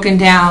have broken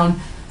down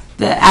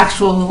the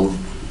actual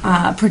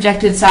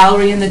projected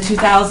salary in the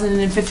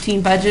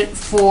 2015 budget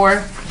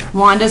for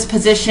Wanda's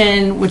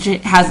position, which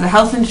it has the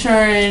health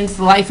insurance,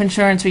 the life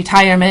insurance,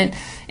 retirement,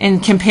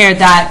 and compared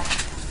that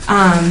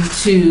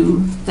to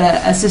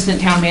the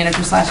assistant town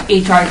manager /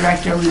 HR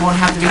director. We won't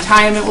have the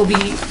retirement will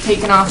be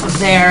taken off of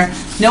there.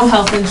 No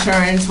health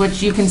insurance,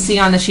 which you can see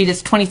on the sheet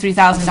is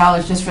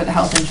 $23,000 just for the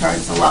health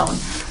insurance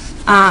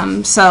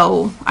alone.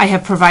 So I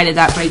have provided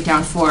that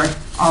breakdown for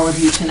all of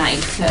you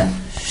tonight to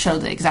show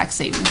the exact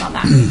savings on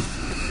that.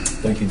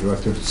 Thank you,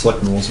 Director.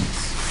 Selectman Wilson.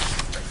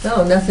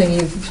 No, nothing.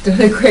 You've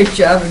done a great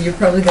job, and you're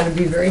probably going to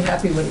be very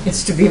happy when it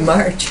gets to be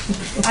March.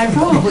 I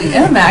probably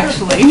am,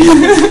 actually.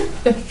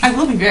 I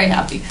will be very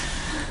happy.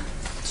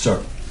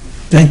 Sir.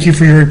 Thank you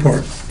for your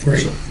report.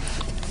 Great.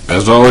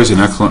 As always, an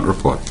excellent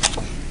report.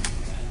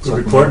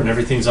 Good report, and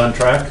everything's on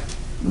track.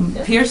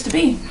 Appears to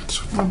be.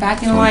 We're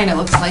back in line, it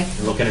looks like.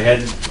 You're looking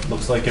ahead,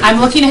 looks like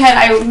I'm looking ahead.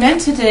 I meant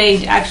to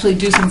today actually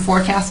do some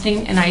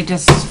forecasting, and I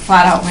just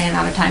flat out ran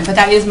out of time. But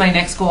that is my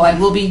next goal. I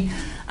will be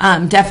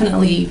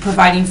definitely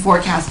providing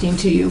forecasting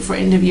to you for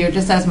end of year,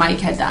 just as Mike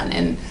had done.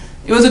 And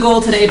it was a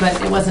goal today,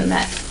 but it wasn't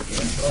met.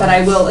 But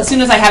I will, as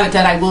soon as I have it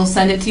done, I will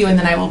send it to you, and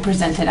then I will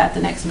present it at the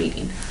next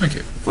meeting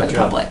for the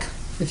public.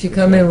 If you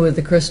come in with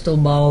a crystal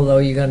ball, though,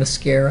 you're going to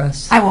scare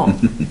us. I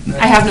won't.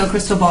 I have no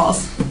crystal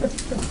balls.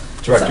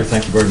 Director,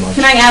 thank you very much.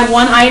 Can I add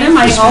one item?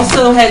 I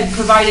also had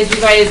provided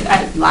you guys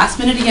at last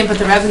minute again, but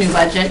the revenue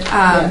budget.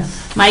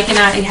 Mike and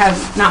I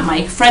have, not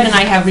Mike, Fred and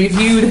I have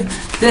reviewed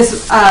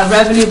this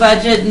revenue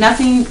budget.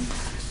 Nothing,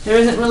 there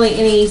isn't really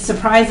any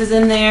surprises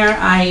in there.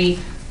 I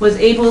was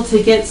able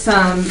to get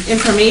some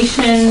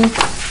information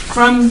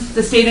from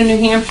the state of New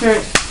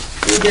Hampshire,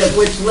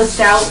 which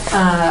lists out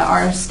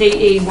our state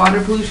aid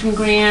water pollution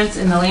grants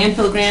and the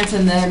landfill grants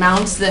and the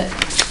amounts that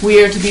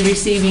we are to be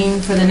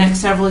receiving for the next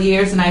several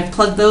years, and I've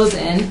plugged those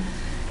in.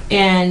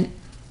 And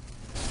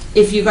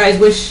if you guys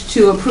wish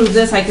to approve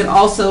this, I could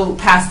also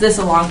pass this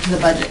along to the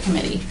budget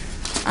committee.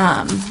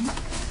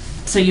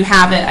 So you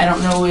have it. I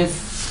don't know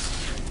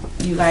if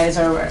you guys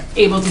are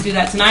able to do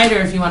that tonight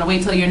or if you want to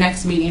wait till your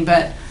next meeting,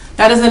 but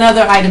that is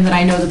another item that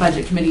I know the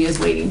budget committee is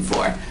waiting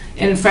for.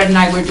 And Fred and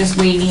I were just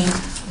waiting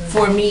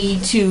for me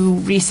to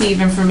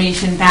receive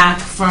information back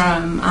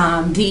from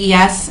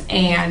DES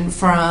and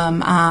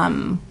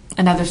from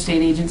another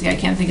state agency, I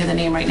can't think of the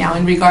name right now,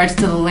 in regards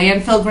to the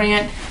landfill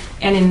grant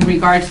and in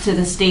regards to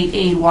the state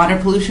aid water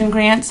pollution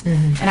grants.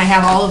 And I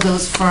have all of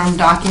those firm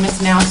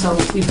documents now, so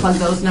we plug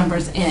those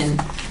numbers in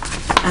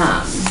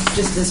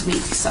just this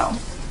week. So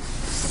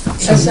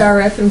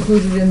SRF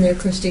included in there,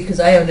 Christy, because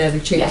I haven't had a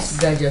chance Yes. to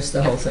digest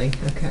the whole thing.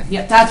 Okay.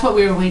 Yep, that's what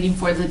we were waiting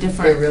for, the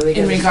different, They're really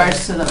in gonna regards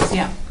start. to those,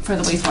 yeah, for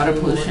the wastewater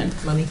pollution.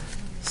 Money.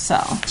 So,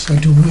 So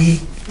do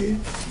we,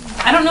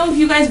 I don't know if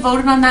you guys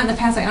voted on that in the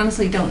past. I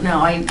honestly don't know.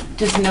 I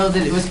just know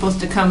that it was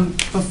supposed to come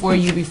before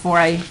you before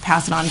I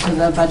pass it on to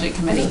the budget I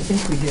committee. don't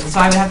think we did. So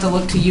I would have to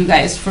look to you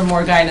guys for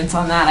more guidance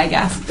on that, I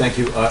guess. Thank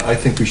you. I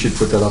think we should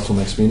put that up till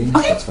next meeting.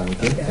 Okay. That's fine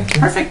with you. Thank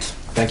you. Perfect.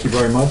 Thank you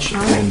very much, All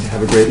right. and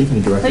have a great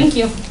evening, Director. Thank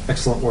you.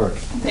 Excellent work.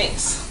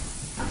 Thanks.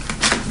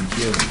 Thank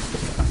you.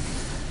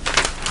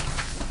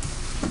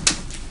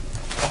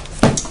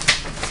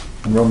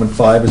 Enrollment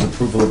 5 is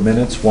approval of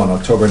minutes. 1,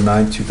 October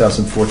 9,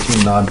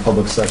 2014,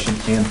 non-public session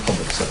and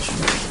public session.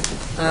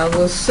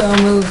 We'll so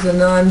move the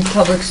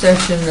non-public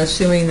session,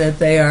 assuming that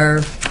they are,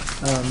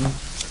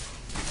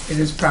 it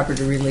is proper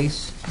to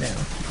release now.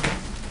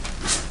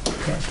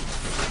 Okay.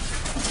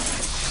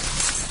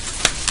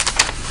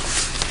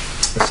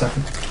 A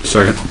second.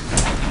 Second.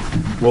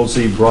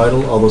 Woolsey,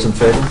 Bridle, all those in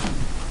favor?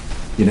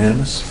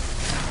 Unanimous?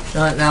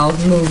 And I'll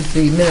move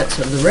the minutes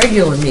of the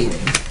regular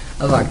meeting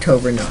of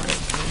October 9,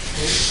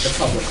 the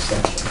public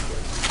session.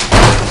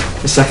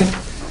 A second.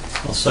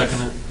 I'll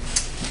second it.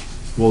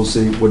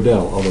 Woolsey,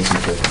 Waddell, all those in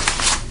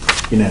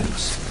favor?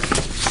 Unanimous.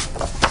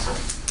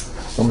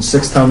 On the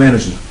 6th, Town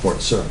Manager's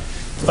Report, sir.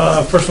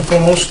 First and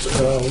foremost,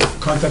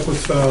 contact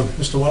with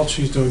Mr. Welch.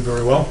 He's doing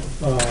very well.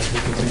 He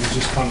continues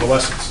his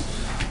convalescence.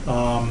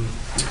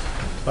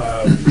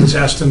 Let's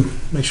ask them,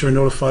 make sure to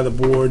notify the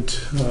board,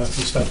 if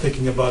you start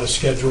thinking about a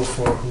schedule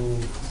for who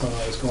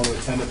is going to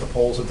attend at the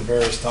polls at the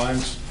various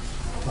times.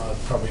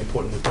 Probably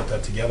important to put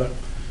that together.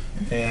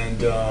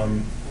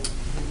 And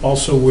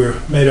also,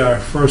 we're made our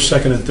first,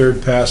 second, and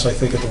third pass, I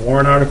think, at the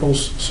warrant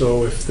articles.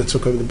 So if that's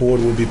okay with the board,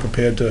 we'll be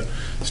prepared to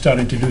start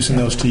introducing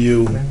those to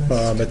you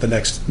at the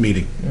next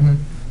meeting.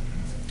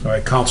 All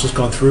right, council's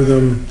gone through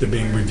them. They're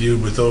being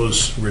reviewed with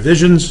those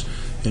revisions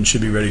and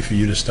should be ready for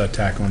you to start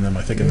tackling them,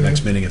 I think, at the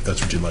next meeting, if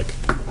that's what you'd like.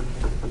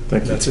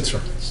 Thank you. That's it, sir.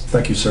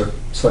 Thank you, sir.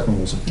 Selectman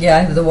Wilson. Yeah, I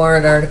have the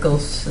warrant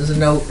articles as a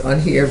note on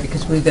here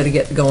because we've got to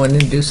get going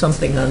and do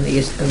something on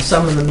these, and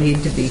some of them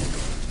need to be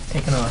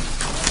taken off.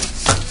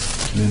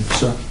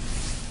 Sir.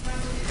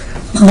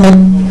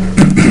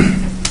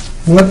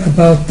 What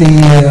about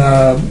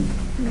the,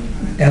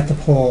 at the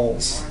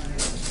polls?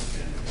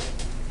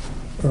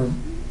 Or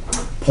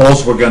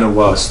Polls, we're going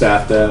to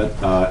staff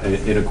that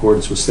in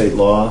accordance with state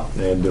law,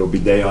 and it'll be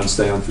day on,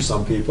 stay on for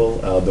some people.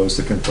 Those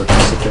that can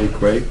participate,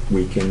 great.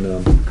 We can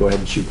go ahead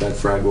and shoot that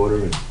flag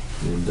order and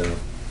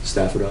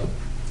staff it up.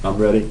 I'm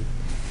ready.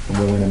 I'm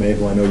willing, I'm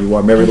able. I know you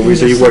are. Mary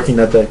Louise, are you working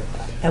that day?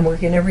 I'm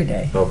working every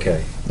day.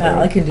 Okay.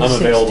 I can do I'm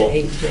 6 available. to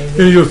 8,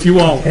 Jamie. If you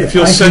want, if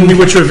you'll I send me can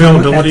what your come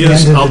availability at the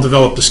is, end of I'll the-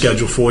 develop the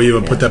schedule for you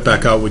and put that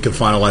back out. We can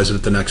finalize it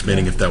at the next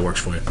meeting if that works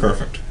for you.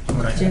 Perfect.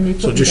 Okay. Jamie,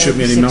 So put just shoot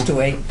me an email. 6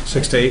 to 8.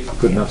 6 to 8.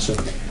 Good enough, sir.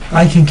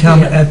 I can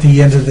come Yeah. at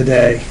the end of the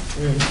day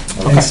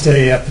and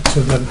stay up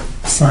to the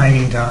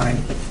signing time.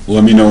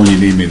 Let me know when you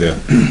need me there.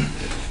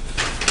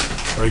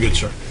 Very good,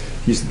 sir.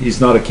 He's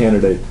not a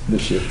candidate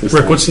this year. this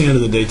Rick, time. what's the end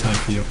of the daytime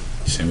for you?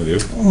 Same with you.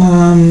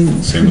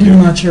 Same Pretty here.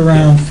 much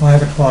around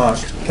 5 o'clock.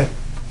 Okay.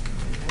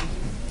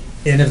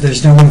 And if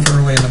there's no one for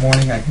early in the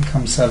morning, I can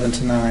come 7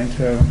 to 9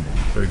 too.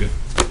 Very good.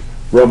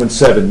 Roman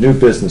 7, new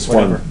business.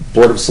 Whatever. 1,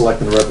 Board of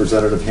Selectmen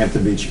Representative,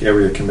 Hampton Beach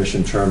Area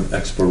Commission term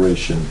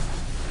expiration.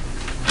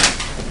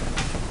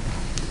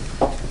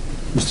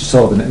 Mr.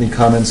 Sullivan, any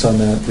comments on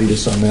that? Lead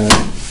us on that.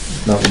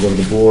 If not, we'll go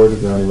to the board. Are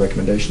there any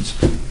recommendations?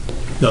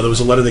 No, there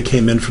was a letter that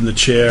came in from the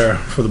chair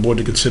for the board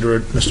to consider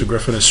it. Mr.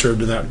 Griffin has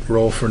served in that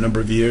role for a number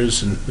of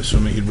years, and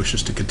assuming he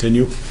wishes to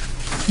continue.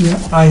 Yeah,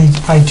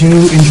 I do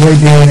enjoy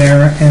being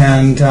there,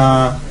 and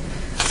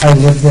I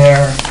live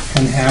there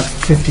and have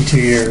 52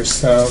 years,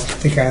 so I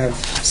think I have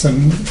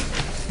some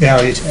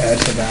value to add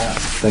to that.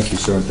 Thank you,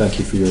 sir, and thank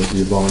you for your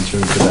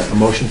volunteering for that. A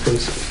motion,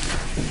 please?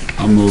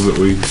 I'll move that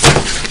we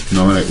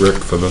nominate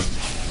Rick for the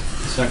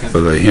Second.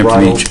 Hampton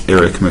Bridle. Beach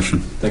Area Commission.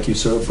 Thank you,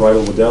 sir.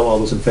 Bridle, Waddell, all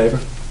those in favor?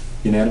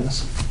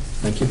 Unanimous?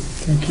 Thank you.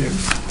 Thank you.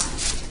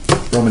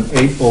 Roman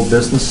 8, old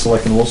business.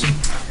 Selectman Wilson.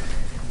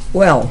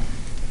 Well,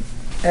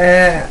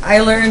 I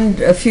learned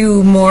a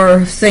few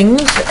more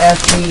things at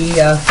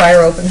the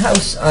fire open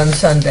house on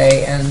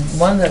Sunday, and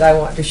one that I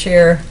want to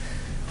share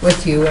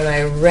with you, and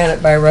I ran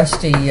it by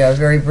Rusty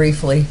very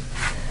briefly.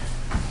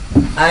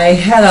 I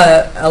had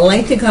a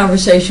lengthy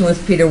conversation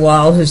with Peter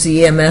Wall, who's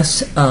the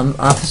EMS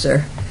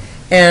officer,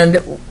 and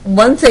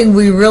one thing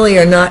we really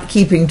are not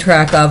keeping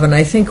track of, and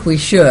I think we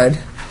should,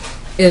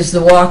 is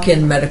the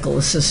walk-in medical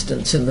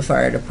assistance in the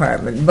fire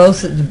department,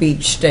 both at the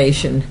beach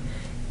station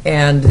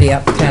and the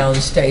uptown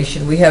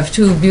station. We have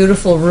 2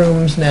 beautiful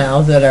rooms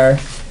now that are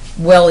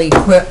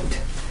well-equipped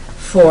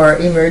for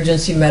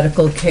emergency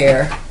medical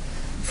care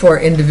for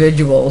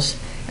individuals.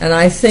 And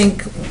I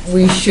think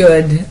we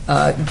should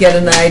get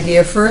an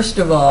idea, first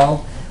of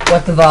all,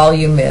 what the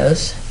volume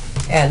is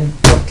and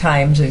what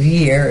times of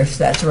year, if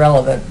that's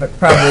relevant, but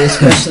probably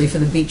especially for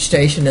the beach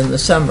station in the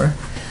summer.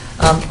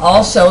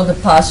 Also, the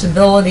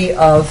possibility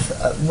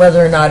of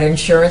whether or not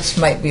insurance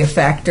might be a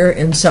factor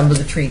in some of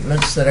the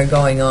treatments that are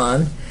going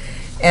on.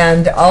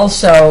 And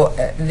also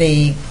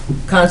the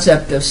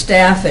concept of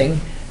staffing.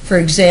 For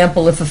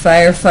example, if a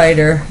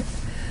firefighter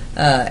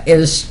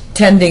is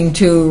tending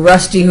to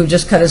Rusty, who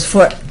just cut his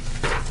foot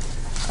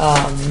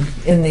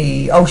in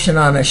the ocean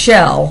on a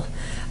shell,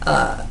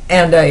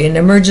 and an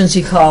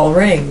emergency call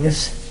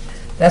rings,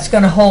 that's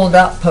going to hold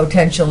up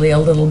potentially a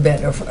little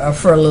bit, or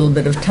for a little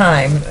bit of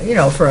time, you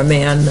know, for a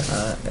man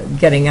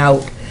getting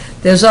out.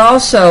 There's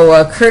also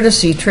a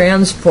courtesy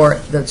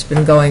transport that's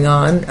been going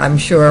on, I'm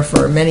sure,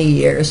 for many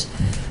years,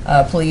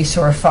 police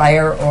or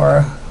fire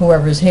or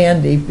whoever's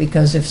handy,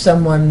 because if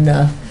someone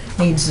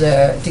needs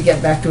to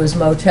get back to his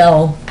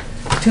motel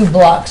 2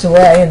 blocks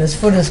away and his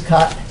foot is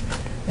cut,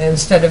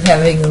 instead of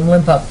having him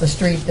limp up the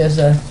street, there's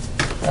a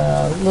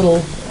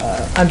little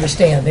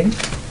understanding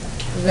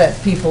that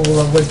people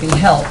would be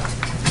helped.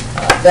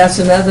 That's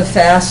another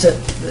facet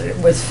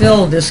with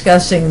Phil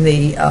discussing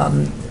the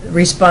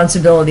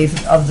responsibility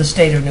of the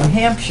state of New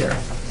Hampshire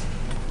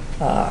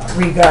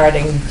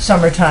regarding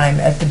summertime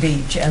at the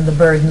beach and the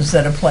burdens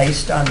that are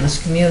placed on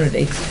this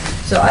community.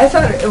 So I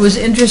thought it was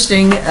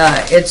interesting.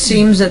 It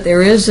seems that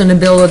there is an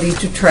ability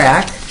to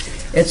track.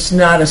 It's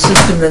not a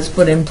system that's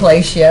put in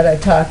place yet. I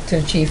talked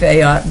to Chief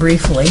Ayotte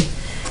briefly,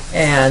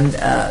 and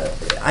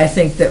I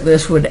think that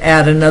this would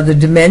add another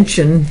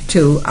dimension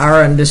to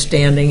our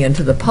understanding and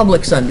to the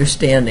public's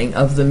understanding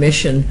of the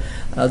mission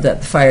that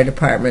the fire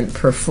department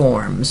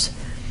performs.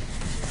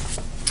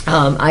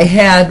 I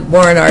had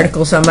warrant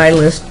articles on my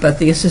list, but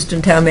the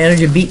assistant town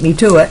manager beat me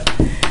to it.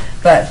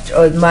 But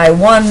my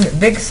one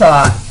big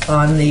thought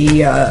on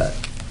the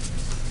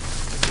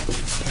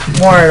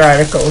warrant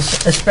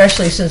articles,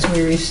 especially since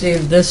we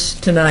received this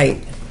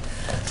tonight,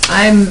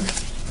 I'm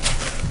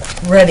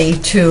ready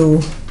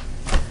to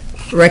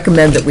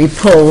recommend that we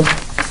pull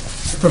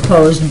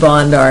proposed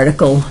bond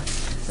article.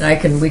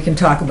 And we can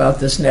talk about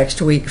this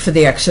next week for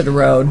the Exeter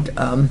Road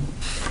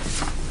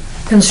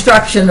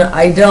construction.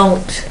 I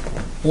don't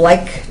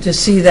like to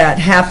see that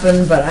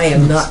happen, but I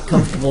am not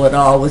comfortable at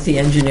all with the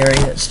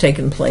engineering that's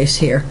taken place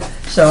here.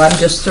 So I'm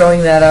just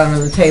throwing that out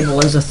on the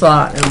table as a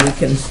thought, and we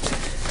can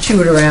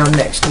chew it around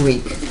next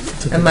week.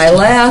 And my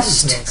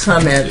last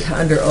comment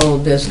under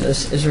old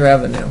business is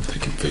revenue. I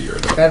can figure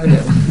it out.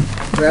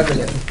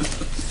 Revenue.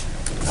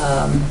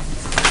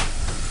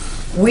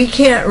 We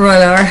can't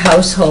run our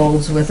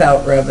households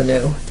without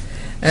revenue.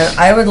 And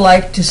I would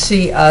like to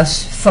see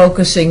us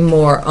focusing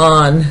more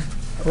on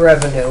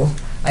revenue.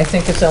 I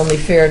think it's only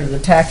fair to the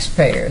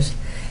taxpayers.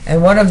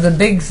 And one of the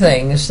big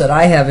things that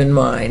I have in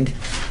mind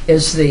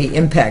is the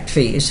impact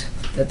fees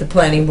that the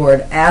planning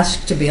board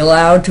asked to be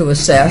allowed to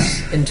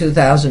assess in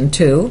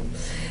 2002.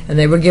 And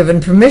they were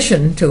given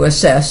permission to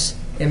assess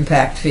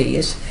impact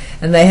fees.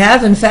 And they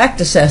have, in fact,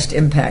 assessed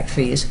impact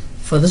fees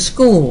for the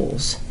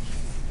schools.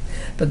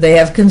 But they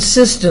have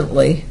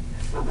consistently,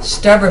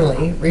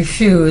 stubbornly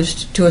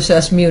refused to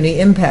assess muni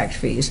impact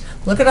fees.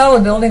 Look at all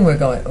the building we've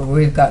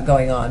got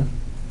going on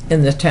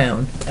in the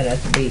town and at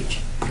the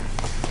beach.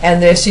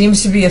 And there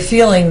seems to be a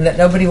feeling that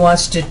nobody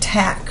wants to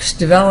tax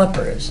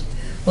developers.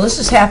 Well, this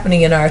is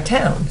happening in our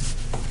town.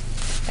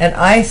 And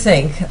I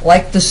think,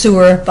 like the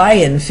sewer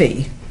buy-in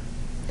fee,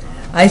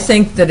 I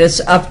think that it's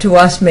up to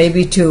us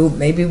maybe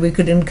we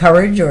could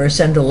encourage or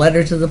send a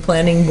letter to the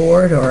planning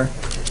board or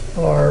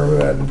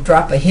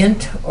drop a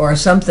hint or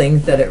something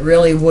that it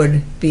really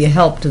would be a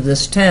help to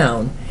this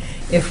town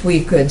if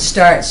we could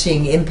start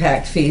seeing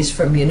impact fees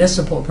from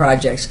municipal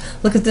projects.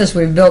 Look at this,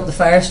 we've built the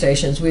fire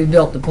stations, we've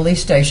built the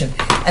police station,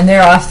 and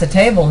they're off the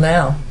table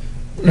now.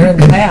 They're in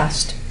the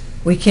past.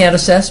 We can't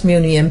assess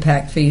muni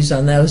impact fees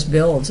on those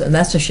builds, and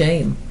that's a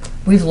shame.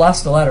 We've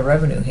lost a lot of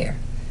revenue here.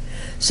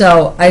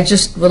 So I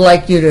just would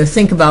like you to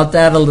think about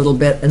that a little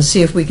bit and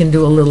see if we can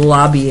do a little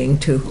lobbying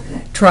to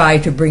try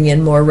to bring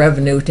in more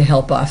revenue to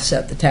help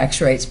offset the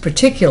tax rates,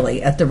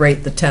 particularly at the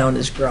rate the town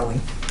is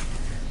growing.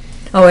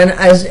 Oh, and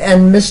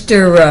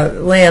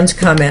Mr. Land's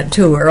comment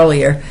too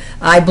earlier,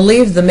 I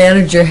believe the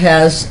manager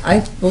has,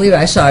 I believe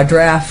I saw a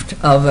draft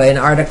of an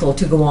article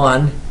to go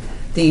on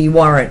the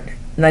warrant,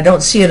 and I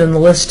don't see it in the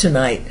list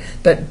tonight,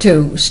 but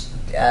to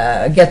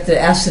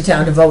ask the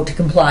town to vote to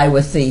comply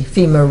with the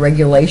FEMA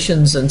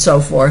regulations and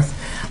so forth.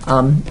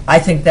 I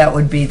think that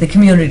would be the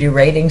community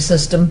rating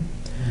system.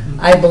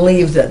 I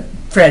believe that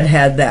Fred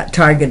had that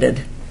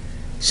targeted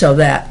so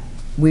that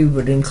we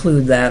would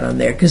include that on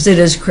there, because it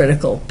is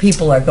critical.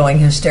 People are going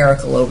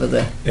hysterical over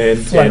the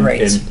flood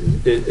rates.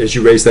 And as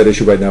you raise that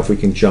issue right now, if we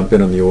can jump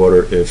in on the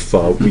order, if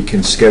we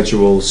can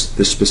schedule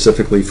this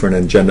specifically for an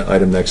agenda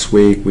item next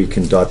week, we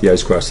can dot the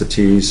i's, cross the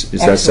t's.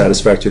 Is that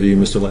satisfactory to you,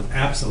 Mr. Lynn?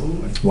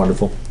 Absolutely.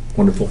 Wonderful.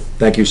 Wonderful.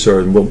 Thank you,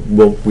 sir. And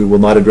we will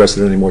not address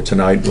it anymore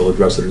tonight. We'll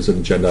address it as an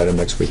agenda item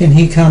next week. Can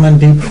he come and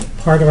be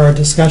part of our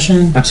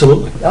discussion?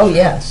 Absolutely. Oh,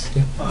 yes.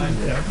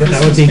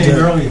 That would be good.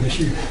 Early this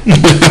year.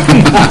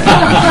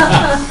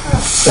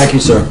 Thank you,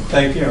 sir.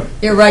 Thank you.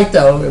 You're right,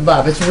 though,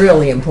 Bob. It's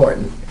really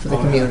important for the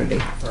community.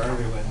 For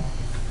everyone.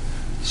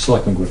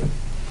 Selectman Griffin.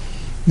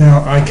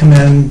 Now, I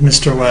commend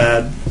Mr.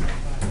 Ladd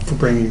for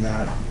bringing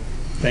that.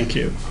 Thank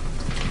you.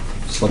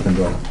 Selectman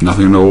Doyle.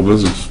 Nothing in the old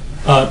business.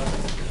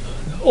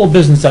 Old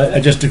business, I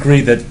just agree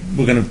that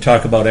we're going to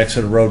talk about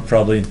Exeter Road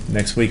probably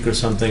next week or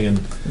something, and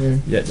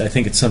I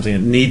think it's something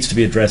that needs to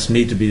be addressed,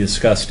 need to be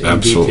discussed in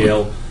Absolutely.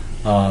 detail.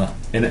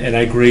 And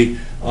I agree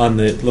on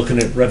the looking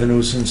at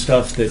revenues and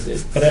stuff.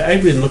 But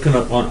I've been looking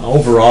at on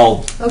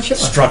overall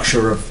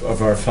structure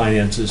of our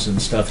finances and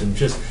stuff, and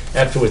just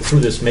after we're through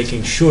this,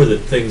 making sure that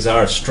things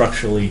are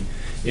structurally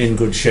in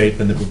good shape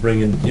and that we're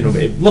bringing,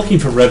 looking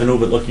for revenue,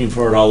 but looking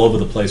for it all over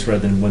the place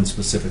rather than one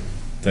specific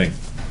thing.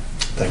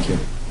 Thank you.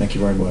 Thank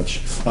you very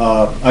much.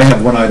 I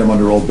have one item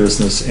under old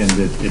business, and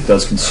it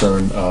does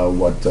concern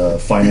what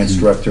Finance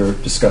Director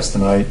discussed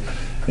tonight,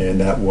 and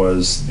that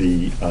was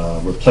the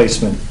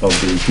replacement of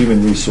the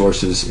Human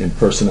Resources and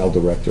Personnel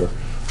Director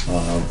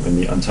and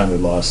the untimely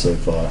loss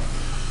of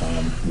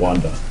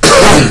Wanda,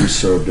 who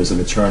served as an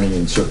attorney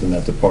and served in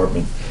that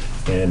department.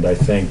 And I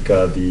think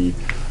the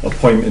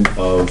appointment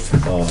of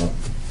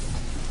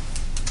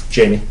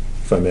Jamie,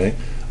 if I may,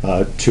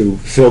 to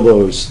fill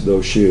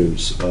those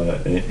shoes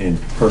in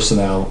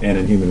personnel and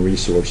in human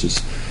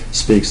resources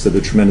speaks to the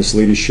tremendous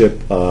leadership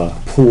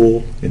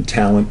pool and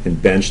talent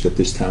and bench that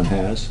this town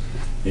has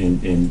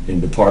in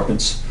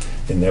departments,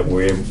 and that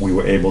we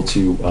were able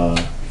to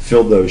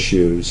fill those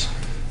shoes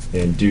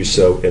and do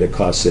so at a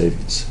cost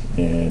savings.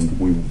 And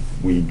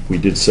we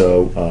did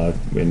so,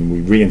 and we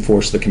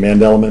reinforced the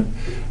command element.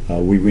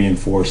 We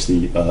reinforced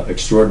the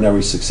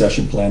extraordinary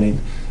succession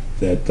planning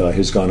that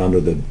has gone under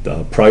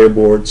the prior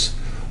boards.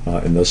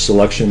 in the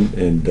selection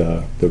and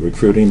the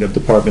recruiting of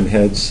department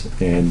heads,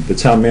 and the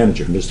town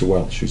manager, Mr.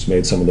 Welch, who's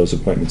made some of those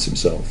appointments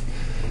himself.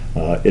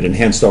 It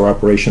enhanced our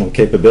operational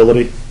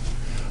capability.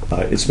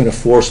 It's been a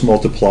force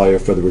multiplier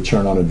for the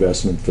return on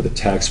investment for the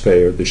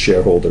taxpayer, the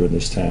shareholder in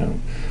this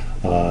town.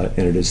 And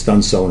it has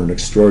done so in an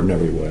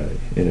extraordinary way.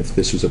 And if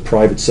this was a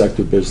private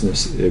sector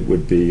business, it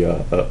would be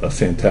a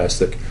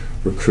fantastic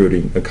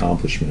recruiting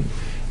accomplishment.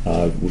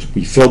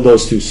 We filled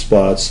those 2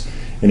 spots.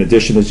 In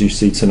addition, as you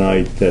see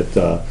tonight,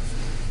 that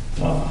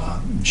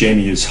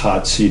Jamie is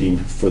hot seating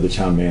for the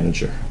town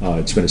manager.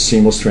 It's been a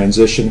seamless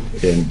transition,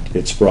 and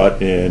it's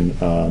brought in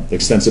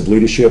extensive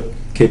leadership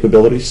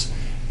capabilities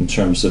in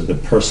terms of the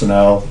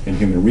personnel and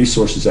human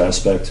resources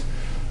aspect.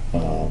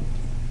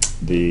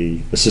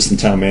 The assistant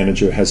town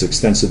manager has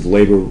extensive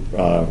labor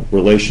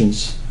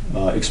relations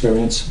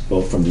experience,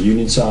 both from the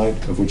union side,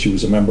 of which he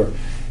was a member,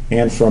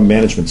 and from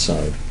management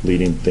side,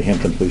 leading the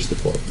Hampton Police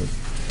Department.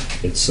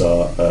 It's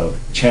a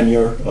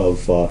tenure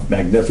of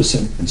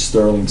magnificent and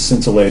sterling,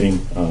 scintillating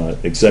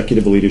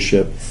executive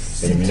leadership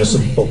in a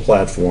municipal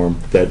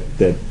platform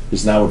that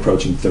is now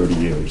approaching 30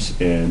 years.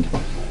 And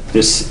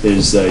this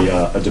is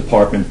a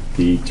department,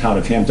 the Town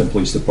of Hampton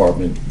Police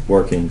Department,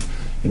 working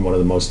in one of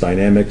the most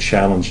dynamic,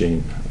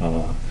 challenging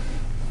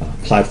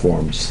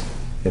platforms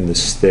in the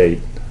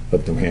state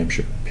of New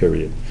Hampshire,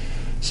 period.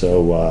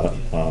 So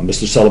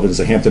Mr. Sullivan is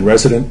a Hampton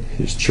resident.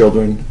 His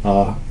children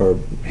are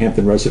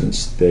Hampton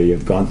residents. They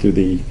have gone through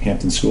the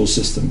Hampton school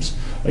systems.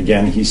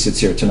 Again, he sits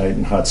here tonight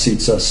and hot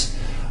seats us.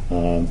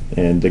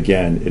 And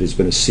again, it has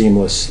been a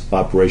seamless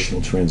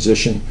operational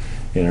transition.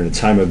 And at a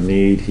time of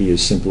need, he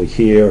is simply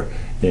here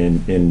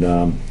in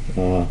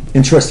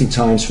interesting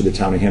times for the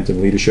Town of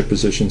Hampton leadership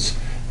positions.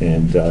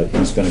 And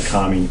he's been a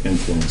calming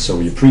influence. So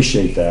we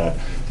appreciate that.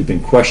 There have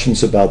been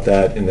questions about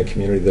that in the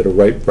community that are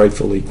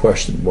rightfully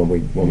questioned when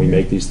we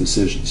make these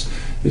decisions.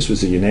 This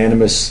was a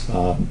unanimous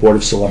Board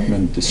of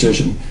Selectmen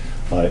decision.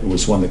 It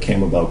was one that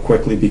came about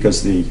quickly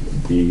because the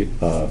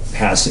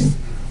passing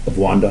of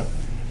Wanda,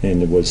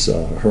 and it was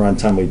her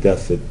untimely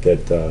death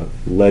that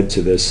led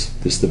to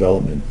this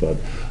development. But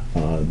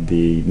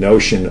the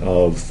notion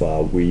of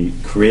we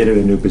created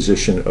a new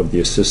position of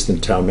the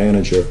assistant town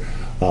manager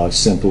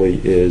simply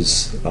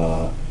is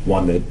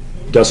one that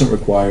doesn't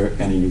require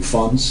any new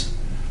funds.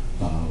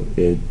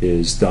 It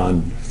is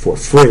done for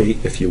free,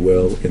 if you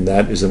will, and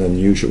that is an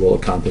unusual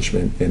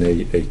accomplishment and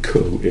a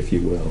coup, if you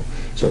will.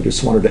 So I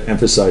just wanted to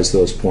emphasize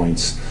those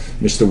points.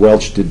 Mr.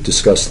 Welch did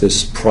discuss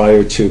this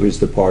prior to his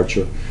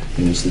departure,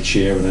 and as the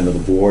chair and then of the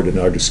board in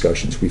our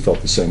discussions, we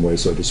felt the same way,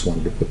 so I just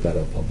wanted to put that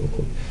out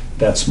publicly.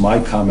 That's my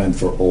comment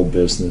for old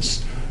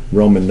business.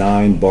 Roman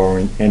 9,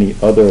 barring any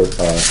other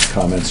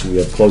comments. We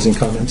have closing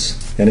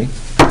comments. Any?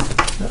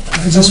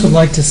 I just would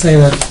like to say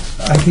that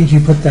I think you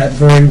put that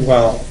very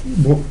well.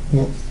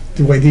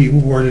 The way that you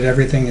worded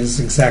everything is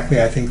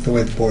exactly, I think, the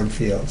way the board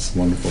feels.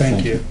 Wonderful.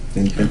 Thank you.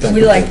 And thank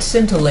We you. liked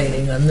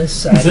scintillating on this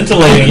side.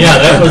 Scintillating, yeah,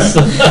 that was.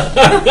 There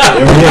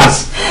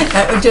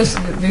it is. Just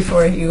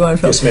before you go on,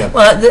 Phil. Yes, ma'am.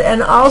 Well,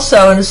 and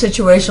also in a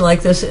situation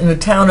like this, in a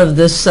town of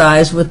this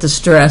size with the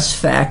stress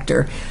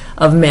factor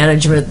of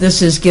management,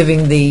 this is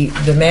giving the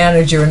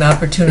manager an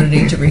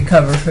opportunity to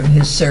recover from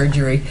his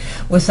surgery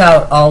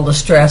without all the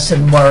stress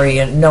and worry,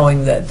 and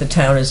knowing that the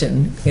town is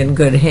in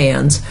good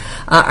hands.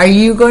 Are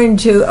we going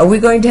to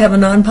have a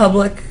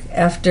non-public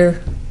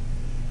after?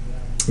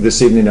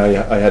 This evening,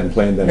 I hadn't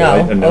planned any.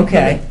 No,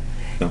 okay.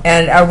 No.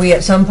 And are we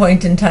at some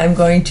point in time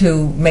going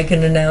to make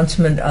an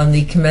announcement on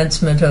the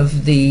commencement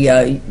of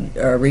the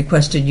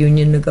requested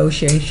union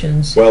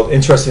negotiations? Well,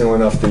 interestingly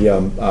enough, the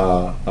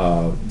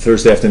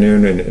Thursday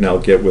afternoon, and I'll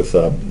get with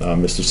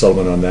Mr.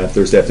 Sullivan on that.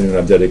 Thursday afternoon,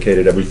 I've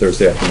dedicated every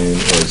Thursday afternoon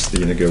as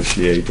the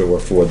negotiator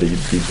for the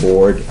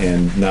board.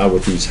 And now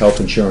with these health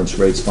insurance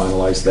rates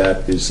finalized,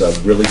 that is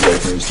really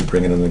great news to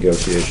bring in a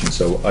negotiation.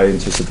 So I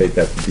anticipate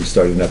that to be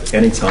starting up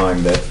any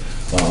time that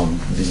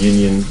the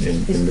union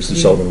and Mr.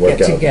 Sullivan work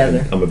Get out. together.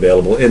 And I'm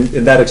available. And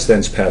that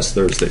extends past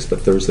Thursdays,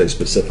 but Thursday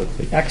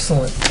specifically.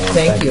 Excellent.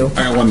 thank Thank you.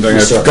 I got one thing I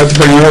Yes, sir. forgot to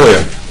bring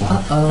earlier.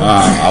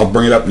 I'll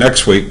bring it up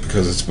next week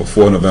because it's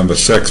before November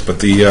 6th, but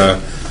the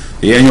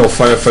annual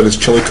Firefighters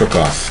Chili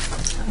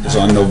Cook-Off is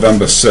on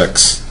November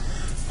 6th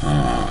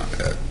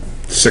at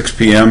 6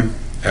 p.m.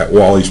 at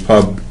Wally's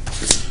Pub.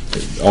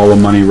 All the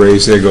money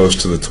raised there goes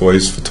to the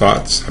Toys for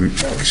Tots.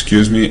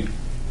 Excuse me,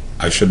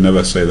 I should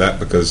never say that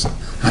because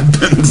I've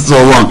been so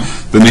long.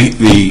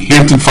 The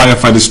Hampton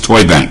Firefighters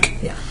Toy Bank.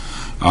 Yeah.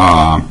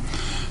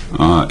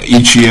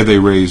 Each year they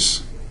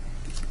raise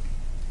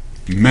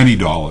many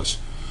dollars,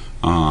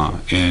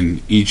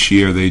 and each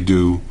year they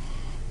do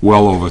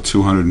well over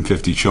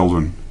 250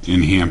 children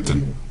in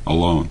Hampton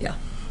alone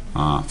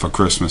for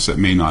Christmas that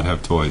may not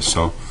have toys.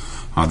 So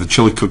the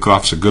Chili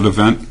Cook-Off's a good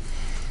event.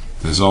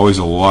 There's always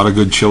a lot of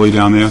good chili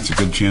down there. It's a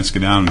good chance to get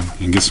down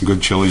and get some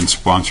good chili and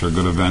sponsor a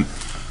good event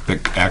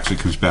that actually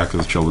comes back to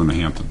the children of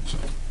Hampton. So.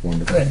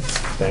 Wonderful. Good.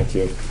 Thank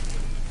you.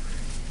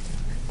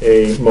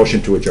 A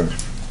motion to adjourn.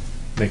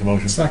 Make a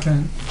motion.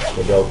 Second.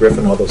 Odell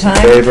Griffin, all those in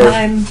Time, favor?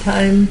 time.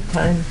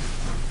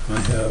 I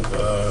have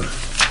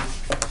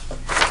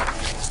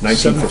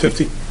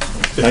 7:50.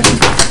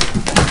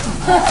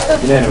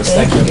 1950. Unanimous,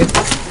 thank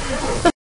you.